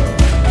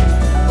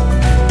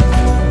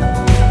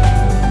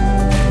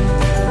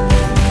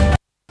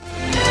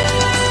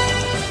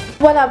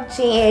 What up,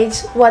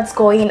 GH? What's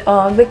going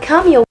on? We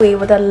come your way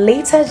with the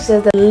latest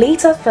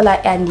fella,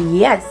 and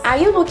yes, are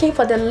you looking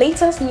for the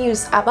latest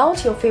news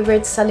about your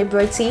favorite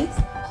celebrities?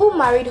 Who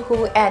married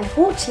who and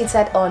who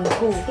cheated on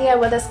who? Here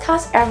we'll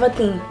discuss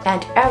everything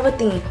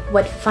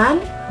with fun,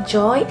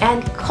 joy,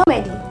 and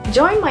comedy.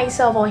 Join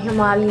myself on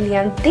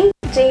Himalayan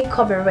DJ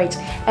Coverage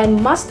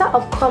and Master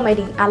of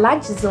Comedy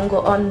Alaji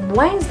Zongo on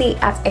Wednesday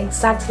at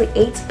exactly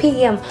 8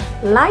 p.m.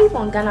 live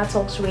on Ghana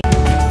Talks Radio.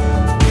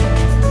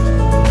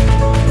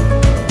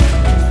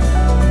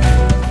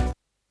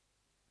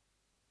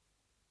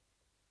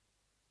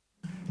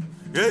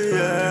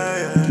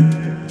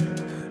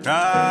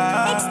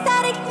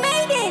 Ecstatic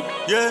made it.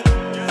 Yeah,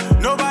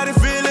 nobody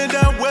feeling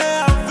the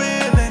way I'm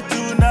feeling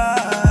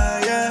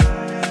tonight.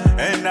 Yeah,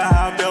 and I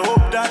have the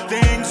hope that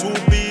things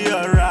will be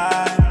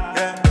alright.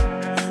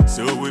 Yeah,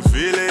 so we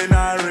feeling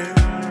irate.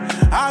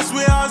 As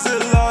we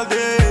hustle all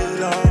day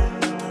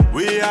long,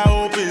 we are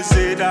hoping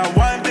say that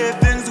one day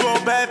things go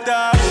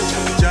better.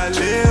 Jale,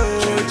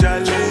 oh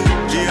jale,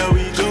 here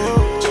we go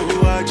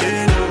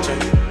again.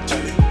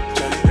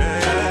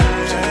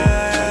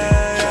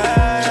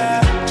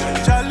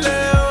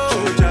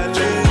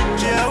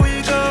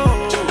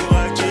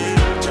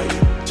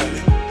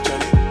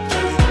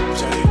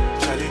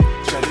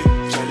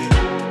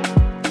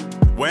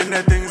 When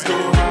the things go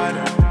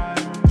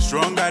harder,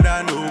 stronger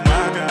than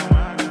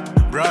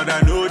Umaga.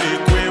 Brother, know the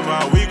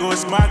quiver, we go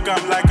smack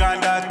up like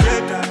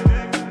Undertaker.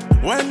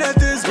 When the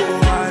things go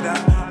harder,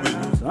 we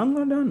go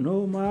stronger than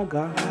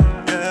Umaga.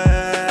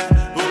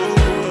 Yeah,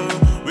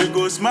 oh, we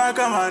go smack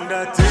up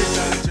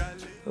Undertaker.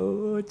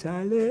 Oh,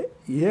 Charlie,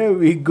 here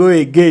we go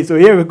again. So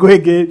here we go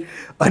again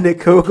on the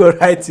Koko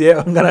right here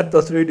on Ghana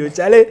Talks Radio.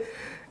 Charlie,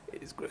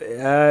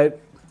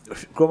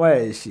 Chroma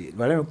is shit.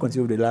 But let me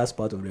continue with the last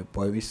part of the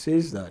poem. It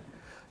says that,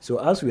 so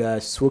as we are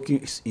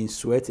soaking in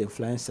sweat and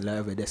flying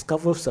saliva, the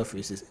scaffold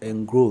surfaces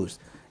and grows,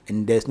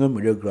 and there's no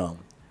middle ground.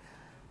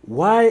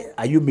 Why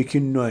are you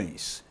making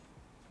noise?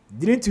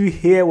 Didn't you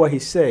hear what he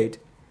said?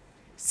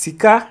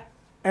 Sika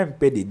and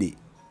pedede.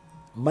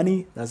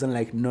 Money doesn't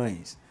like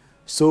noise.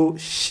 So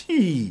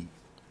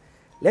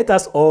let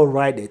us all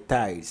write the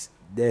ties.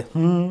 The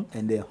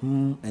and the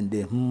and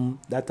the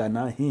that are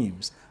now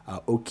hymns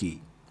are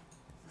okay.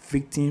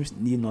 Victims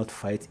need not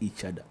fight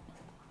each other.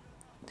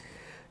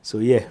 So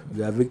yeah,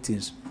 we are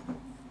victims.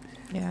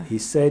 Yeah. He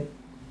said,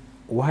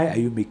 "Why are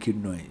you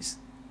making noise?"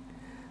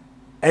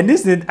 And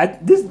this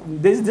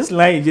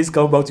line just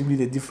come back to me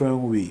in a different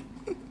way.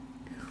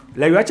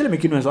 Like we're actually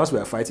making noise whilst we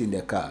are fighting in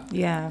the car.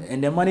 Yeah.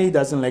 And the money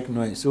doesn't like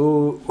noise,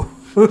 so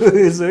so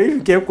if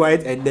you keep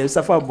quiet and then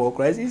suffer more,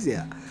 it's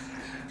easier.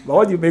 But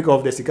what do you make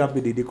of the second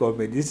PDD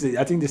comment?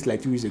 I think this is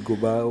like 2 years ago.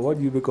 But what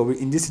do you make of it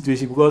in this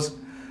situation? Because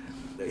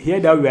here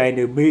that we are in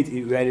a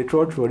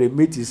trotro, the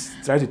mate is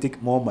trying to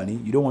take more money.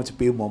 You don't want to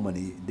pay more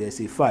money. There's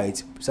a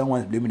fight.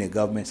 Someone's blaming the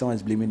government.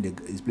 Someone's blaming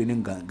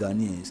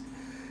Ghanaians.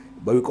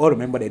 But we all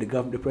remember that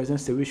the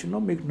president said we should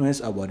not make noise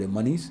about the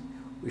monies.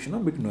 We should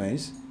not make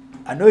noise.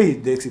 I know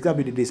the second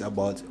PDD is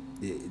about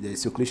the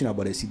circulation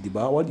about the city.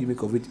 But what do you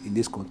make of it in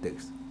this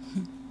context?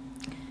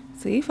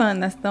 So if I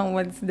understand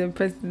what the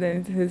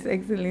president, His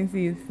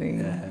Excellency, is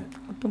saying,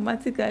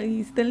 automatically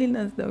he's telling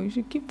us that we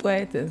should keep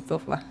quiet and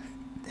suffer.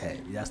 Hey,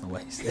 that's not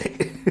what he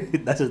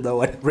said. That is not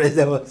what the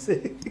president was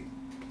saying.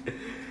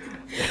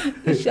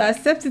 You should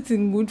accept it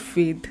in good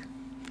faith.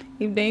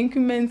 If the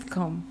increments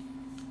come,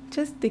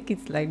 just take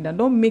it like that.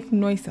 Don't make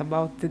noise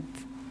about it.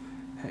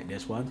 Hey,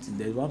 there's one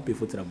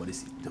painful thing about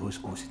the whole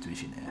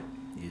situation here,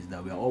 is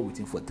that we are all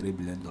waiting for $3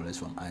 billion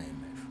from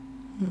IMF.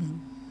 Mm-hmm.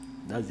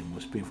 That's the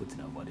most painful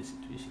thing about this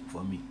situation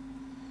for me.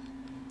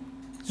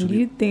 So do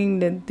you think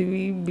that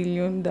 $3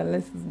 billion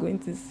is going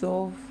to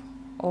solve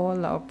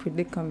all our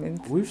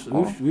predicaments?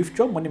 We've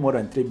chopped money more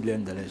than $3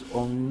 billion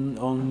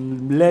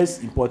on less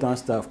important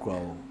stuff,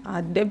 crowd.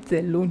 Our debt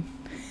alone.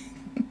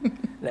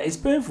 Like, it's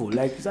painful.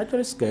 Like, it's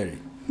actually scary.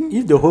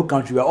 If the whole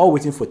country, we are all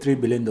waiting for $3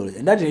 billion,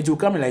 and that it will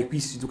come in like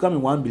pieces. It will come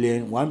in 1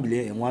 billion, 1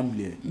 billion, and 1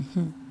 billion.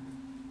 Mm-hmm.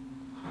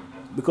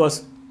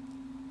 Because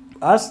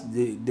as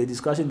the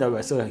discussion that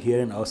we're still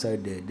hearing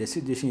outside there, the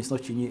situation is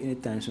not changing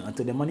anytime soon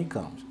until the money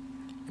comes.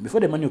 And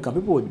before the money will come,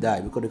 people will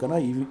die because they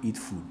cannot even eat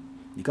food.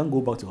 You can't go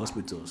back to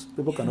hospitals.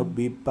 People cannot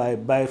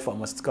buy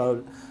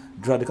pharmaceutical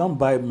drug. They can't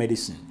buy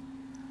medicine.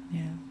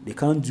 Yeah. They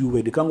can't do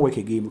it. They can't work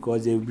again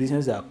because their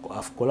businesses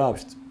have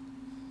collapsed.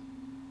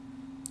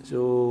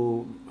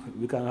 So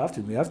we have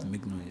to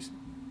make noise.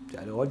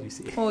 What do you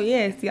say? Oh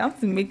yes, you have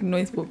to make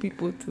noise for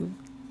people to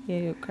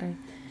hear your cry.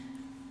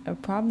 A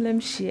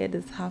problem shared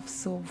is half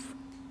solved.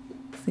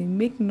 So you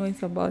make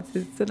noise about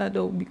it so that it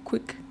will be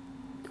quick.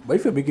 But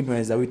if you're making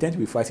noise, we tend to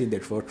be fighting the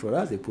trotro.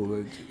 That's the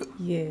problem too.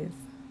 Yes,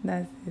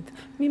 that's it.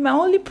 My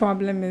only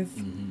problem is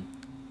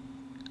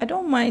I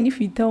don't mind if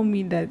you tell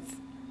me that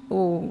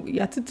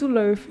you're too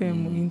low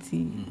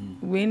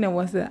when I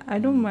was I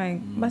don't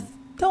mind. But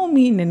tell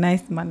me in a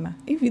nice manner.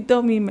 If you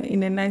tell me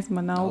in a nice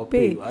manner, I'll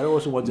pay. I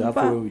also want to have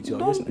problem with you.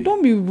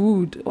 Don't be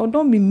rude or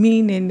don't be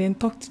mean and then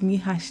talk to me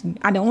harshly.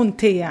 I don't want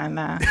to tell you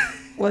now.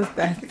 What's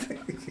that?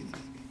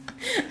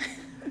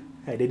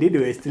 The day they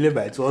were stealing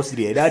by 12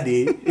 that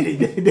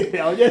day,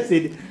 I'll just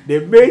say the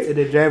mate and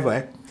the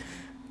driver,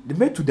 the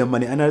mate took the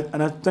money and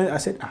I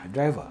said,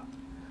 driver,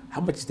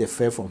 how much is the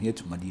fare from here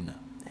to Medina?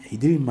 He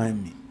didn't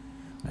mind me.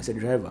 I said,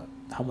 driver,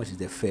 how much is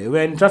the fare?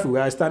 We're in traffic, we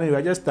are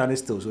just standing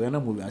still, so we're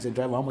not moving. I said,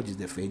 driver, how much is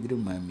the fare? He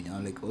didn't mind me.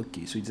 I'm like,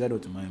 okay, so he decided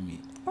not to mind me.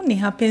 When it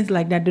happens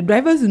like that, the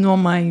drivers do not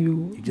mind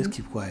you. You just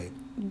keep quiet.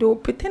 They'll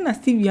pretend as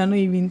if you are not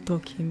even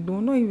talking.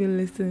 They'll not even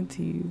listen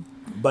to you.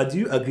 But do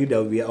you agree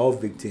that we are all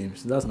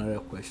victims? That's another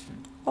question.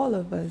 All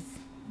of us.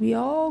 We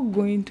are all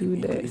going through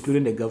this.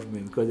 Including the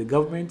government, because the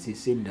government is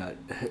saying that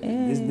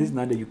this is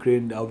not the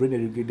Ukraine, I'll bring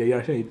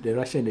the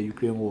Russia and the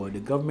Ukraine war.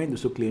 The government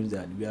also claims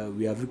that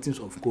we are victims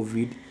of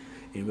COVID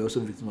and we're also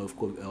victims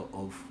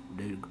of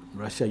the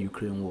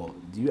Russia-Ukraine war.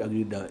 Do you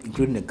agree that,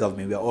 including the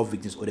government, we are all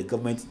victims, or the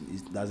government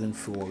doesn't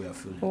feel what we are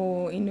feeling?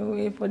 Oh, in a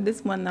way, for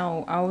this one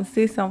now, I will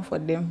say something for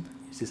them.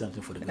 You say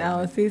something for the I will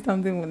government. say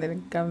something for the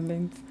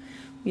government.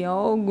 We are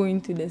all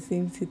going to the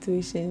same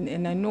situation,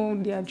 and I know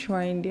they are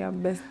trying their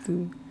best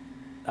to.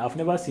 I've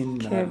never seen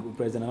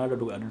President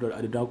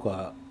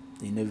Adudakwa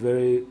in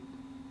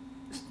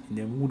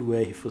a mood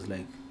where he feels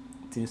like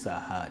things are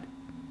hard.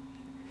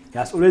 He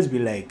has always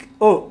been like,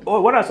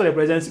 when I saw the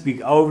president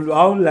speak, I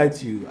won't lie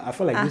to you. I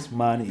feel like this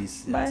man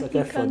is But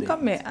he can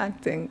come and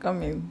act and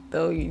come and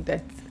tell you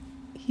that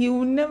he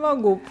will never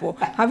go poor.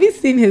 Have you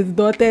seen his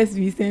daughter's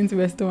recent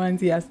restaurant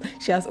she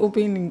has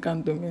opened in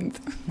Cantonment?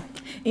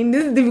 In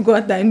this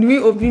difficult time, do we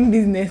open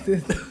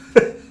businesses?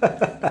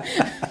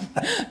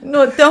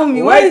 No, tell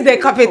me, where is the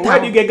capital? Where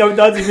do you get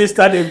capital to even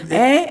start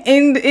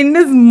in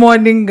this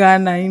modern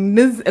Ghana, in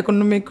this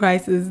economic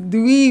crisis,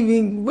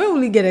 where will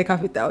we get a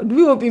capital? Do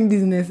we open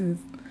businesses?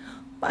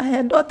 But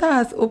her daughter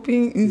has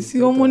opened in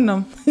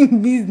Siomonam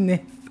business.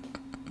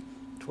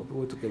 For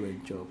people to get a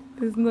job.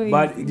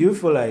 But do you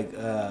feel like,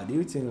 do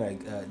you think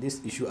like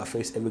this issue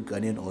affects every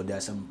Ghanaian, or there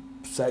are some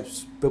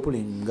people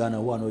in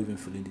Ghana who are not even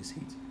feeling this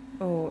heat?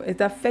 Oh, it's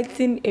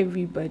affecting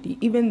everybody,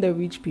 even the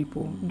rich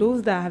people.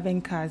 Those that are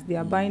having cars, they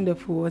are buying the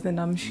fuels, and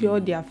I'm sure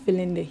they are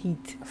feeling the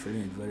heat.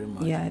 Feeling it very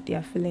much. Yeah, they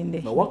are feeling the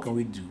heat. But what can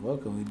we do?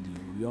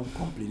 We aren't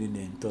complaining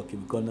and talking,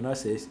 because Nana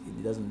says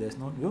it doesn't. There's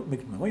not. You don't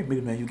make noise. When you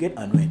make noise, you get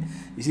annoyed.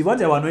 You see,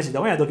 once you're annoyed,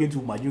 that when you're talking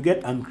too much, you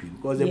get angry,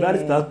 because the blood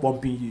starts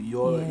pumping.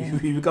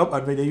 You become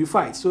annoyed, and you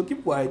fight. So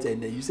keep quiet,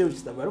 and then you say, "I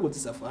don't go to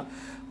suffer."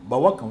 But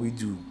what can we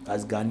do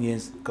as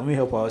Ghanaians? Can we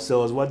help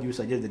ourselves? What do you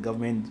suggest the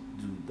government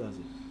do? That's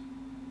it.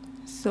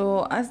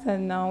 So as of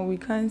now, we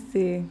can't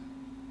say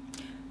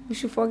we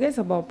should forget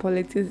about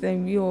politics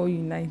and we all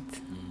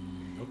unite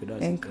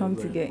and come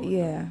together.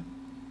 Yeah,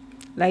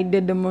 like the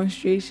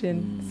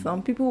demonstration.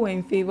 Some people were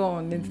in favor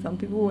on it. Some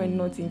people were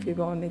not in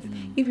favor on it.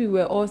 If we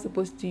were all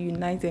supposed to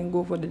unite and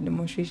go for the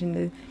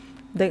demonstration,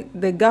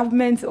 the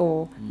government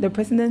or the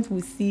president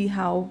will see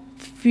how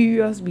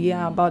furious we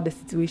are about the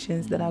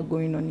situations that are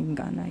going on in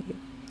Ghana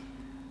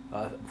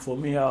here. For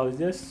me, I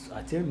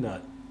think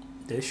that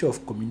the issue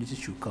of community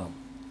should come.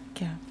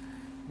 Yeah.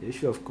 The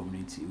issue of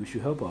community, we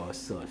should help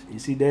ourselves. You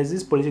see, there's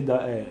this policy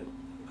that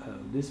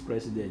this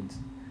president,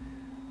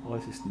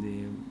 what's his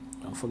name?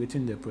 I'm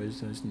forgetting the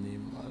president's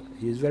name.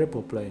 He is very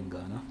popular in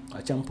Ghana.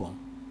 Achampong,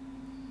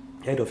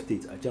 head of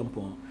state,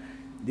 Achampong.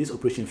 This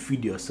operation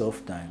Feed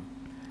Yourself time,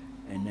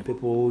 and the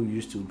people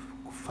used to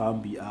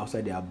farm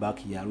outside their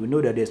backyard. We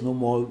know that there's no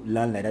more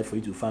land like that for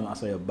you to farm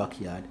outside your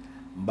backyard.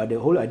 But the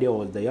whole idea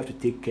was that you have to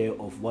take care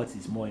of what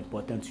is more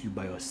important to you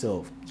by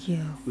yourself.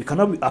 Yeah. We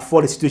cannot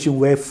afford a situation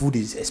where food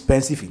is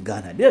expensive in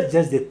Ghana. That's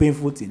just the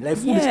painful thing. Like,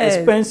 food is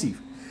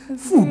expensive.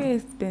 It's very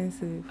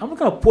expensive. I'm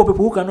looking at poor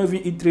people who cannot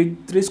even eat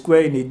three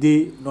square in a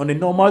day on a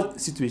normal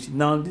situation.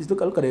 Now,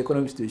 look at the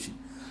economic situation.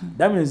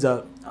 That means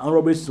that armed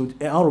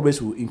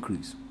robberies will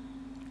increase.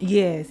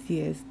 Yes.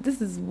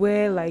 This is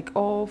where like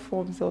all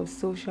forms of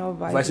social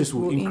vices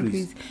will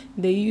increase.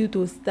 The youth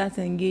will start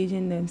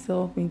engaging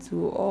themselves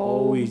into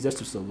all ways just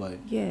to survive.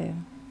 Yeah.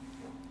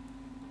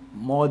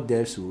 More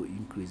deaths will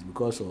increase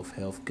because of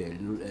healthcare,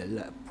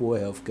 poor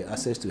healthcare,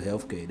 access to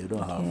healthcare they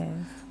don't have. Yes.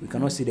 We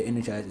cannot see the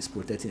NHS is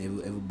protecting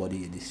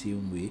everybody in the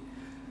same way.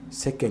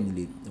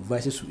 Secondly,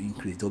 vices will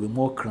increase. There will be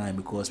more crime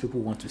because people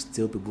want to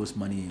steal people's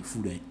money and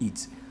food and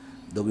eat.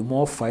 There will be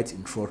more fights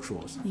in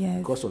Trotros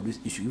because of this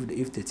issue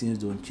if the things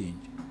don't change.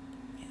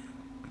 Yeah.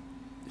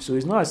 So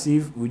it's not as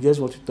if we just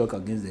want to talk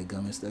against the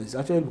government. It's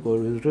actually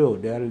because it's real.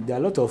 There are a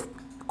lot of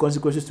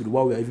consequences to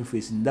what we are even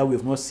facing that we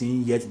have not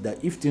seen yet,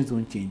 that if things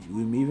don't change,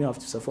 we may even have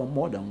to suffer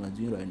more than we are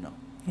doing right now.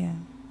 Yeah.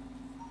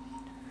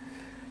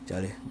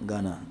 Charlie,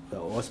 Ghana,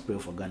 let's pray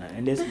for Ghana.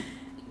 And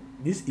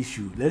this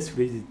issue, let's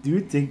face it, do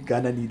you think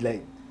Ghana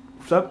need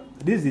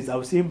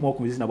I'm seeing more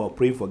conversation about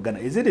praying for Ghana.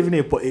 Is it even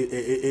a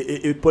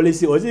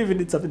policy, or is it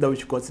even something that we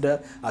should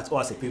consider at all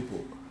as a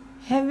people?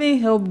 Heaven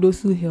help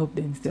those who help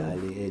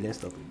themselves. Charlie, let's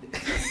stop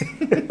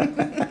it.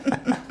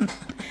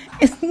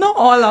 It's not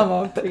all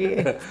about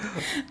prayer.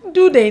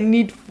 Do the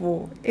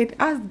needful. It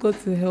asks God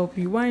to help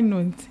you. Why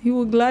not? He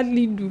will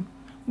gladly do.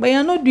 But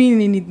you're not doing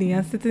anything.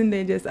 You're sitting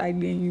there just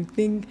idle, and you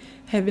think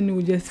heaven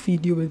will just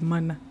feed you with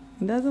manna.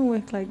 It doesn't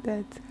work like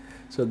that.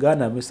 So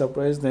Ghana, Mr.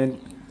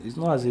 President, it's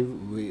not as if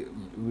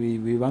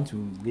we want to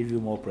give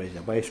you more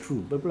pressure, but it's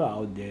true. People are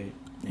out there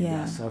and they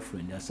are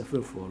suffering. They are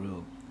suffering for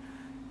real.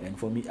 And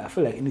for me, I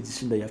feel like any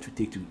decision that you have to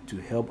take to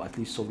help at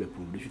least solve the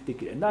problem, they should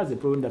take it. And that's the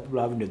problem that people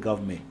have in the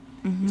government.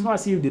 Mm-hmm. It's not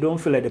as if they don't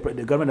feel like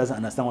the government doesn't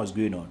understand what's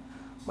going on.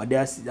 But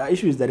the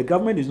issue is that the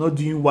government is not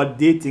doing what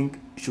they think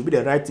should be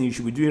the right thing, you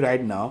should be doing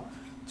right now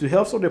to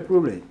help solve the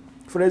problem.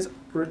 For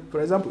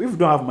example, if you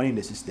don't have money in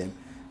the system,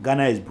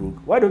 Ghana is broke.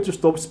 Why don't you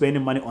stop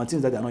spending money on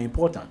things that are not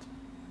important?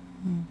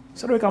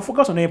 So that we can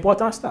focus on the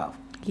important stuff.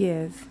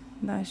 Yes,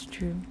 that's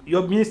true.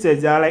 Your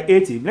ministers, they are like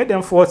 80. Let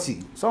them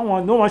 40.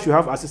 No one should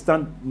have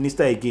assistant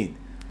minister again.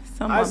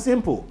 As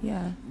simple.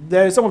 Yeah.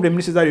 There are some of the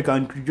ministers that you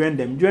can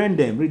join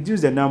them,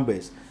 reduce the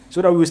numbers.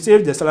 so that we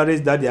save the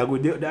salaries that they are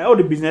going. They are all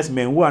the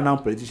businessmen who are now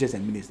politicians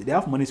and ministers. They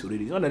have monies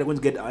already. It's not that they're going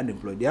to get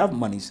unemployed. They have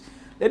monies.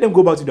 Let them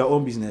go back to their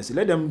own business.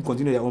 Let them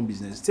continue their own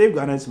business. Save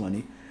Ghana's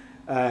money.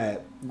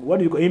 What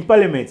do you call in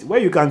Parliament, where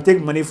you can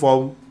take money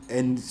from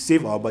and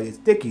save our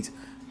budget? Take it.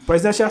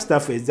 Presidential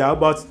staffers, they are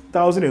about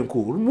 1,000 and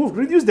co.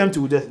 Reduce them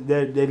to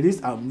the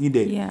least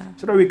needed. Yeah.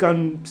 So that we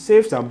can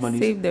save some money.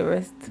 Save the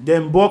rest.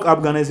 Then bulk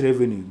up Ghana's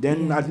revenue.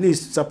 Then at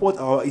least support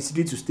our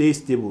ECD to stay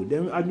stable.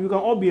 Then we can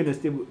all be in a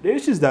stable. The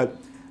issue is that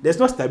there's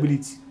no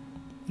stability.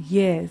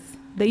 Yes.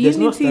 The There's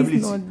unity no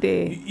is not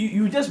there.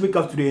 You just wake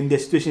up today and the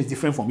situation is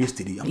different from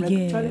yesterday. I'm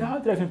like, Charlie, how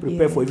did I even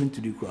prepare for even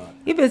today?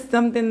 If it's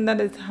something that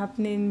is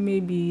happening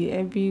maybe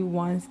every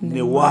once in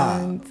a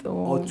month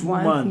or 2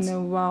 months in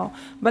a while,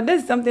 but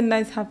there's something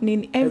that's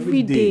happening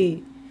every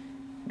day.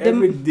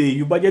 Every day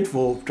you budget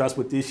for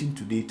transportation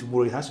today,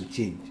 tomorrow it has to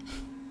change.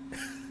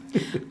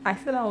 I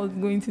said I was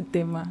going to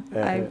Tema.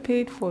 I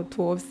paid for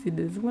 12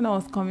 cedis. When I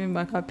was coming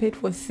back, I paid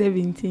for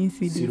 17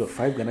 cedis.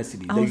 5 Ghana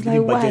cedis. I That was you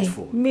didn't like, budget why?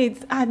 for.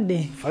 Mate, add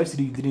there. 5 cedis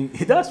you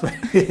didn't. That's why.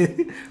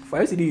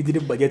 5 cedis you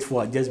didn't budget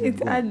for. Just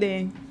It's add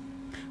there.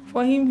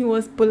 For him, he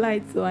was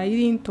polite, so I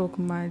didn't talk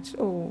much.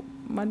 Oh,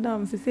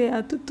 madam, she said,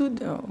 I took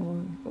the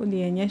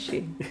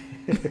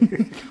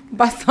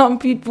But some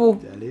people,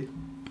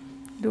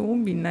 they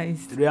won't be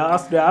nice. They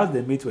asked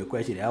the mate a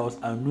question. I was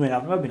annoyed.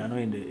 I've never been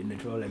annoyed in the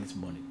travel like this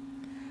morning.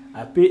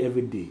 I pay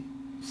every day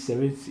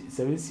 7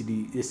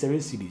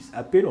 CDs.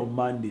 I paid on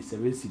Monday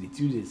 7 CDs,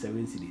 Tuesday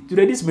 7 CDs.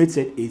 Today this mate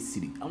said 8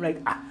 CDs. I'm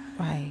like,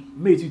 why?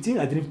 Mate, you think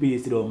I didn't pay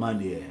yesterday on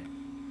Monday? Eh?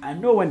 I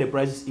know when the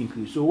prices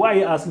increase. So why are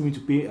you asking me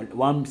to pay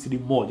 1 CD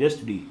more just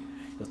today? He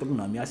was talking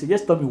to me. I said,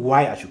 just tell me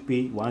why I should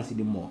pay 1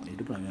 CD more. He's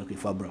looking at me, okay,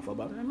 Fabra.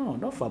 No,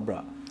 not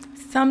Fabra.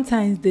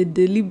 Sometimes they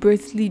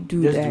deliberately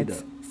do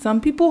that.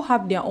 Some people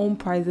have their own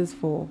prices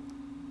for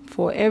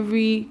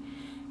every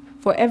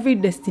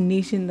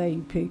destination that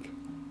you pick.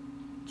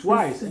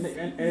 Twice,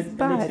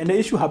 and the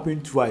issue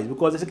happened twice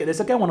because the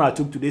second one I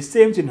took today,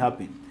 same thing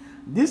happened.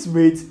 This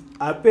mate,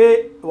 I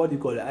pay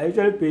I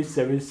usually pay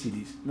 7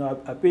 CDs.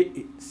 No, I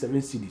pay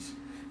 7 CDs.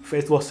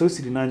 First was 6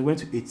 CD, now it went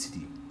to 8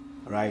 CD,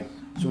 right?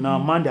 So now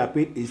Monday I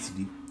paid 8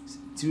 CD,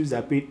 Tuesday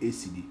I paid 8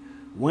 CD,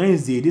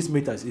 Wednesday this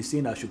mate is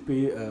saying I should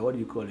pay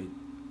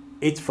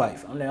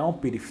 8.5. I'm like, I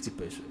won't pay the 50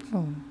 pesos.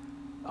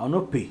 I'll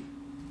not pay.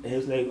 And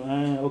it's like,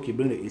 okay,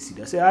 bring the AC.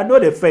 I say, I know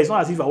the first,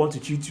 not as if I want to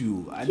cheat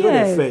you. I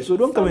know the first, so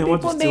don't come and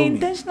want to steal me. They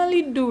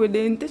intentionally do it.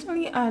 They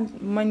intentionally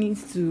add money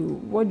to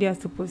what they are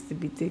supposed to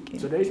be taking.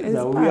 So the issue is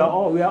that we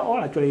are all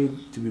actually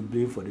to be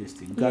blamed for this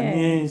thing.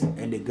 Ghanaians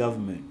and the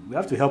government. We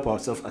have to help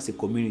ourselves as a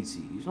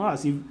community. It's not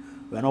as if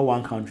we are not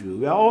one country.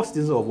 We are all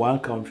citizens of one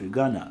country,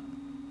 Ghana.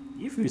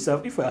 If you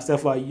are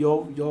suffer, it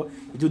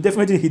will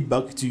definitely hit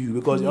back to you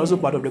because you're also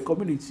part of the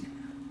community.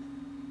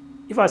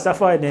 If I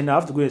suffer and then I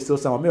have to go and steal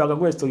someone, maybe I can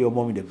go and steal your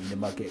mom in the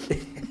market.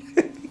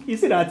 You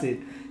see that it?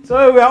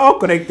 So we are all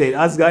connected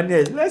as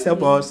Ghanaians. Let's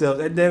help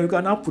ourselves and then we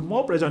can now put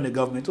more pressure on the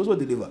government to also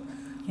deliver.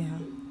 Yeah.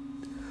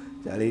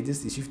 Charlie,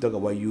 this issue talk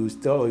about you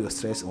still all your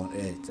stress on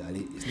air,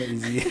 Charlie. It's not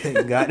easy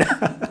in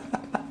Ghana.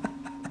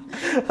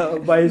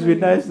 But it's been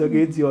nice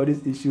talking to you on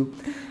this issue.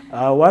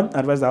 One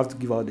advice I have to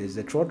give out is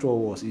the trotro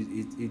wars.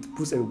 It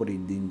puts everybody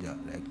in danger.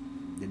 Like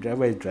the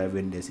driver is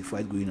driving, there's a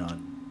fight going on.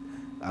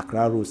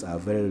 Accra roads are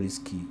very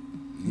risky.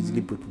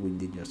 Easily put people in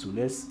danger. So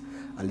let's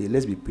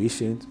be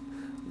patient.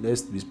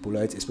 Let's be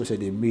polite, especially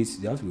the mates.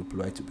 They have to be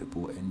polite to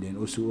people. And then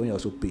also when you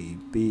also pay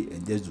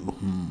and just do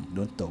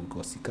don't talk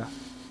because you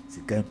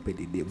can't pay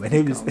the day. My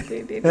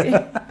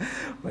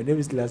name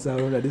is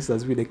Lazaro. This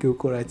has been the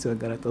Kyoko Right on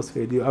Ghana Talks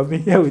Radio. I've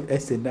been here with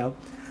Esther now.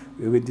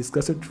 We've been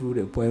discussing through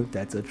the poem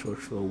titled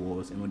Trotro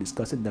Wars, and we're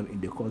discussing them in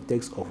the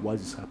context of what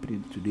is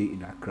happening today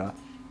in Accra,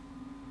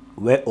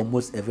 where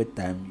almost every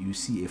time you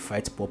see a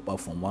fight pop up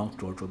from one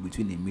trotro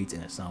between a mate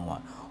and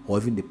someone, or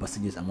even the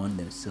passengers among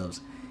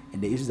themselves.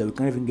 And the issue is that we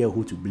can't even get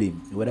who to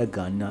blame, whether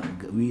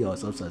we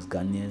ourselves as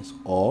Ghanaians,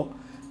 or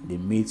the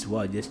mates who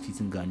are just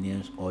cheating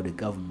Ghanaians, or the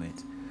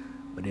government.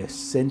 But the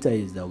center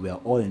is that we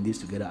are all in this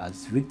together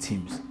as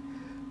victims.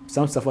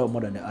 Some suffer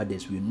more than the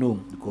others, we know,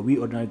 because we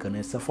ordinary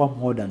Ghanaians suffer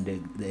more than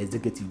the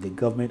executive, the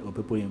government, or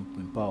people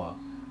in power.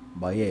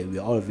 But yeah, we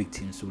are all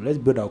victims. So let's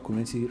build our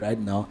community right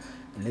now,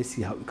 and let's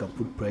see how we can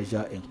put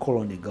pressure and call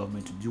on the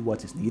government to do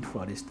what is needed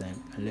for this time.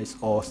 And let's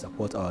all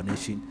support our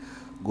nation,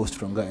 go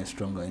stronger and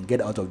stronger, and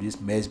get out of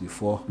this mess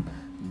before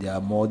there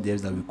are more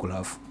deaths that we could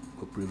have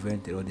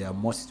prevented, or there are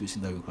more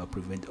situations that we could have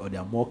prevented, or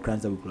there are more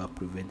crimes that we could have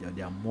prevented, or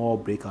there are more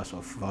breakouts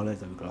of violence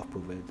that we could have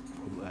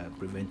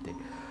prevented.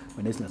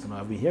 My name is National.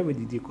 I've been here with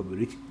DJ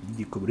Koberich.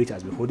 DJ Koberich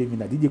has been holding me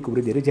down. DJ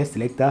Koberich, the richest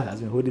selector, has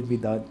been holding me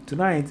down.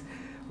 Tonight,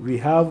 we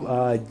have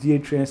GA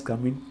trains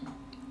coming.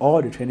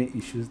 All the training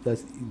issues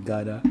that's in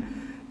Ghana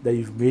that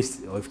you've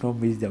missed, or if not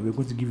missed them, we're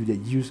going to give you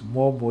the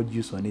more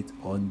juice on it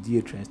on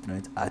GA trains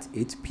tonight at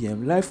 8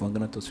 p.m. live on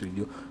Ghana Talks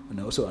Radio, and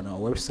also on our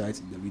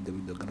website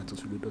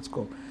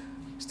www.ghanatalksradio.com.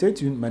 Stay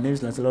tuned. My name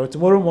is Lancelot.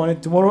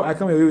 Tomorrow I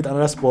come away with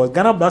another sport.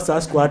 Ghana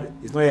Blaster squad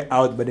is not yet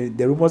out, but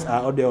the rumors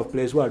are out there of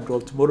players who are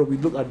dropped. Tomorrow we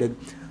look at the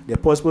the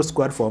possible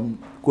squad from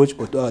Coach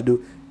Otto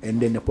and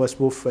then the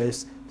possible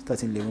first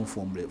starting 11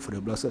 for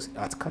the Blasters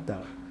at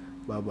Qatar.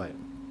 Bye bye.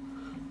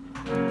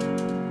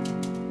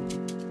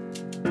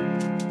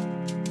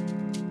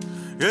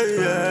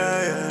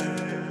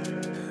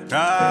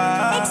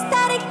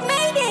 Ecstatic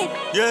made it.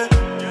 Yeah.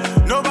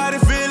 Nobody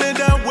feeling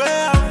the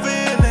way I'm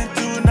feeling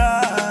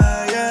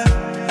tonight.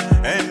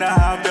 Yeah. And I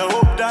have the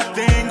hope that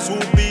things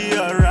will be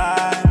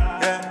alright.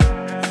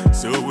 Yeah.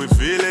 So we're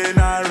feeling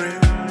irate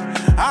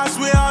as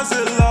we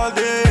hustle all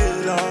day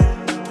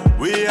long.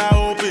 We are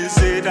hoping,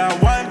 say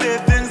that one day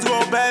things go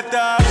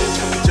better.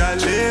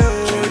 Jale,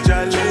 oh,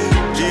 jale,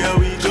 here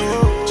we go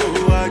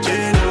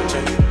again.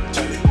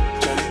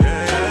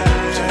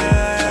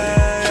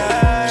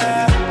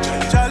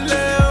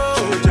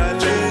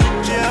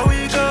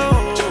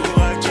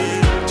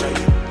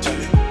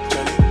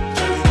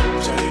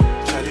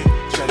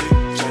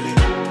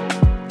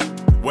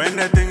 When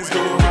the things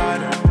go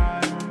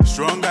harder,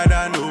 stronger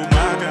than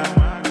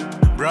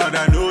Umaga.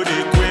 Brother, know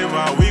the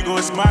quiver, we go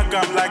smack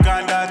up like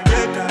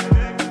Undertaker.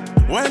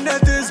 When the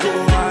things go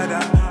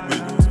harder, we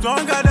go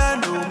stronger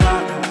than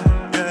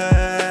Umaga.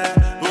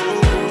 Yeah,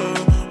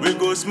 oh, we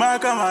go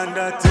smack up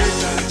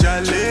Undertaker.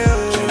 Jale,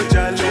 oh,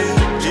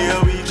 jale,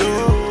 here we go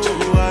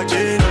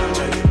again.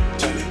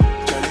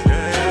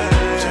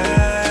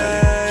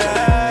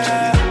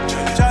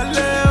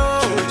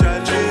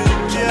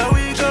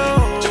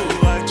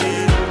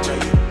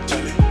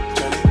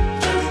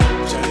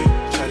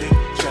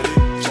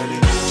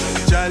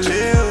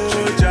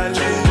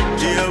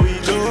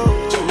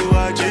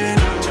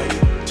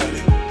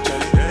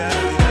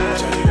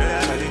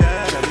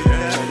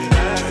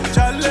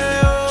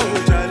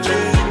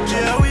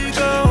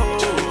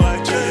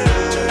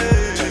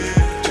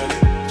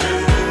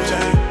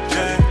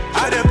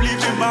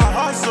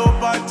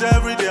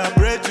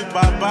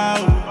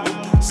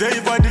 Say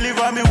if I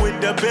deliver me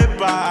with the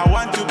paper, I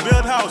want to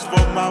build house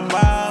for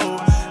mama.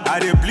 I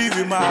dey believe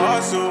in my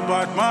hustle,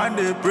 but man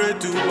they pray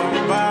to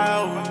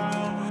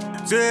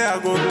Baba. Say I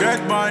go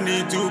get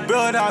money to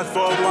build house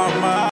for mama.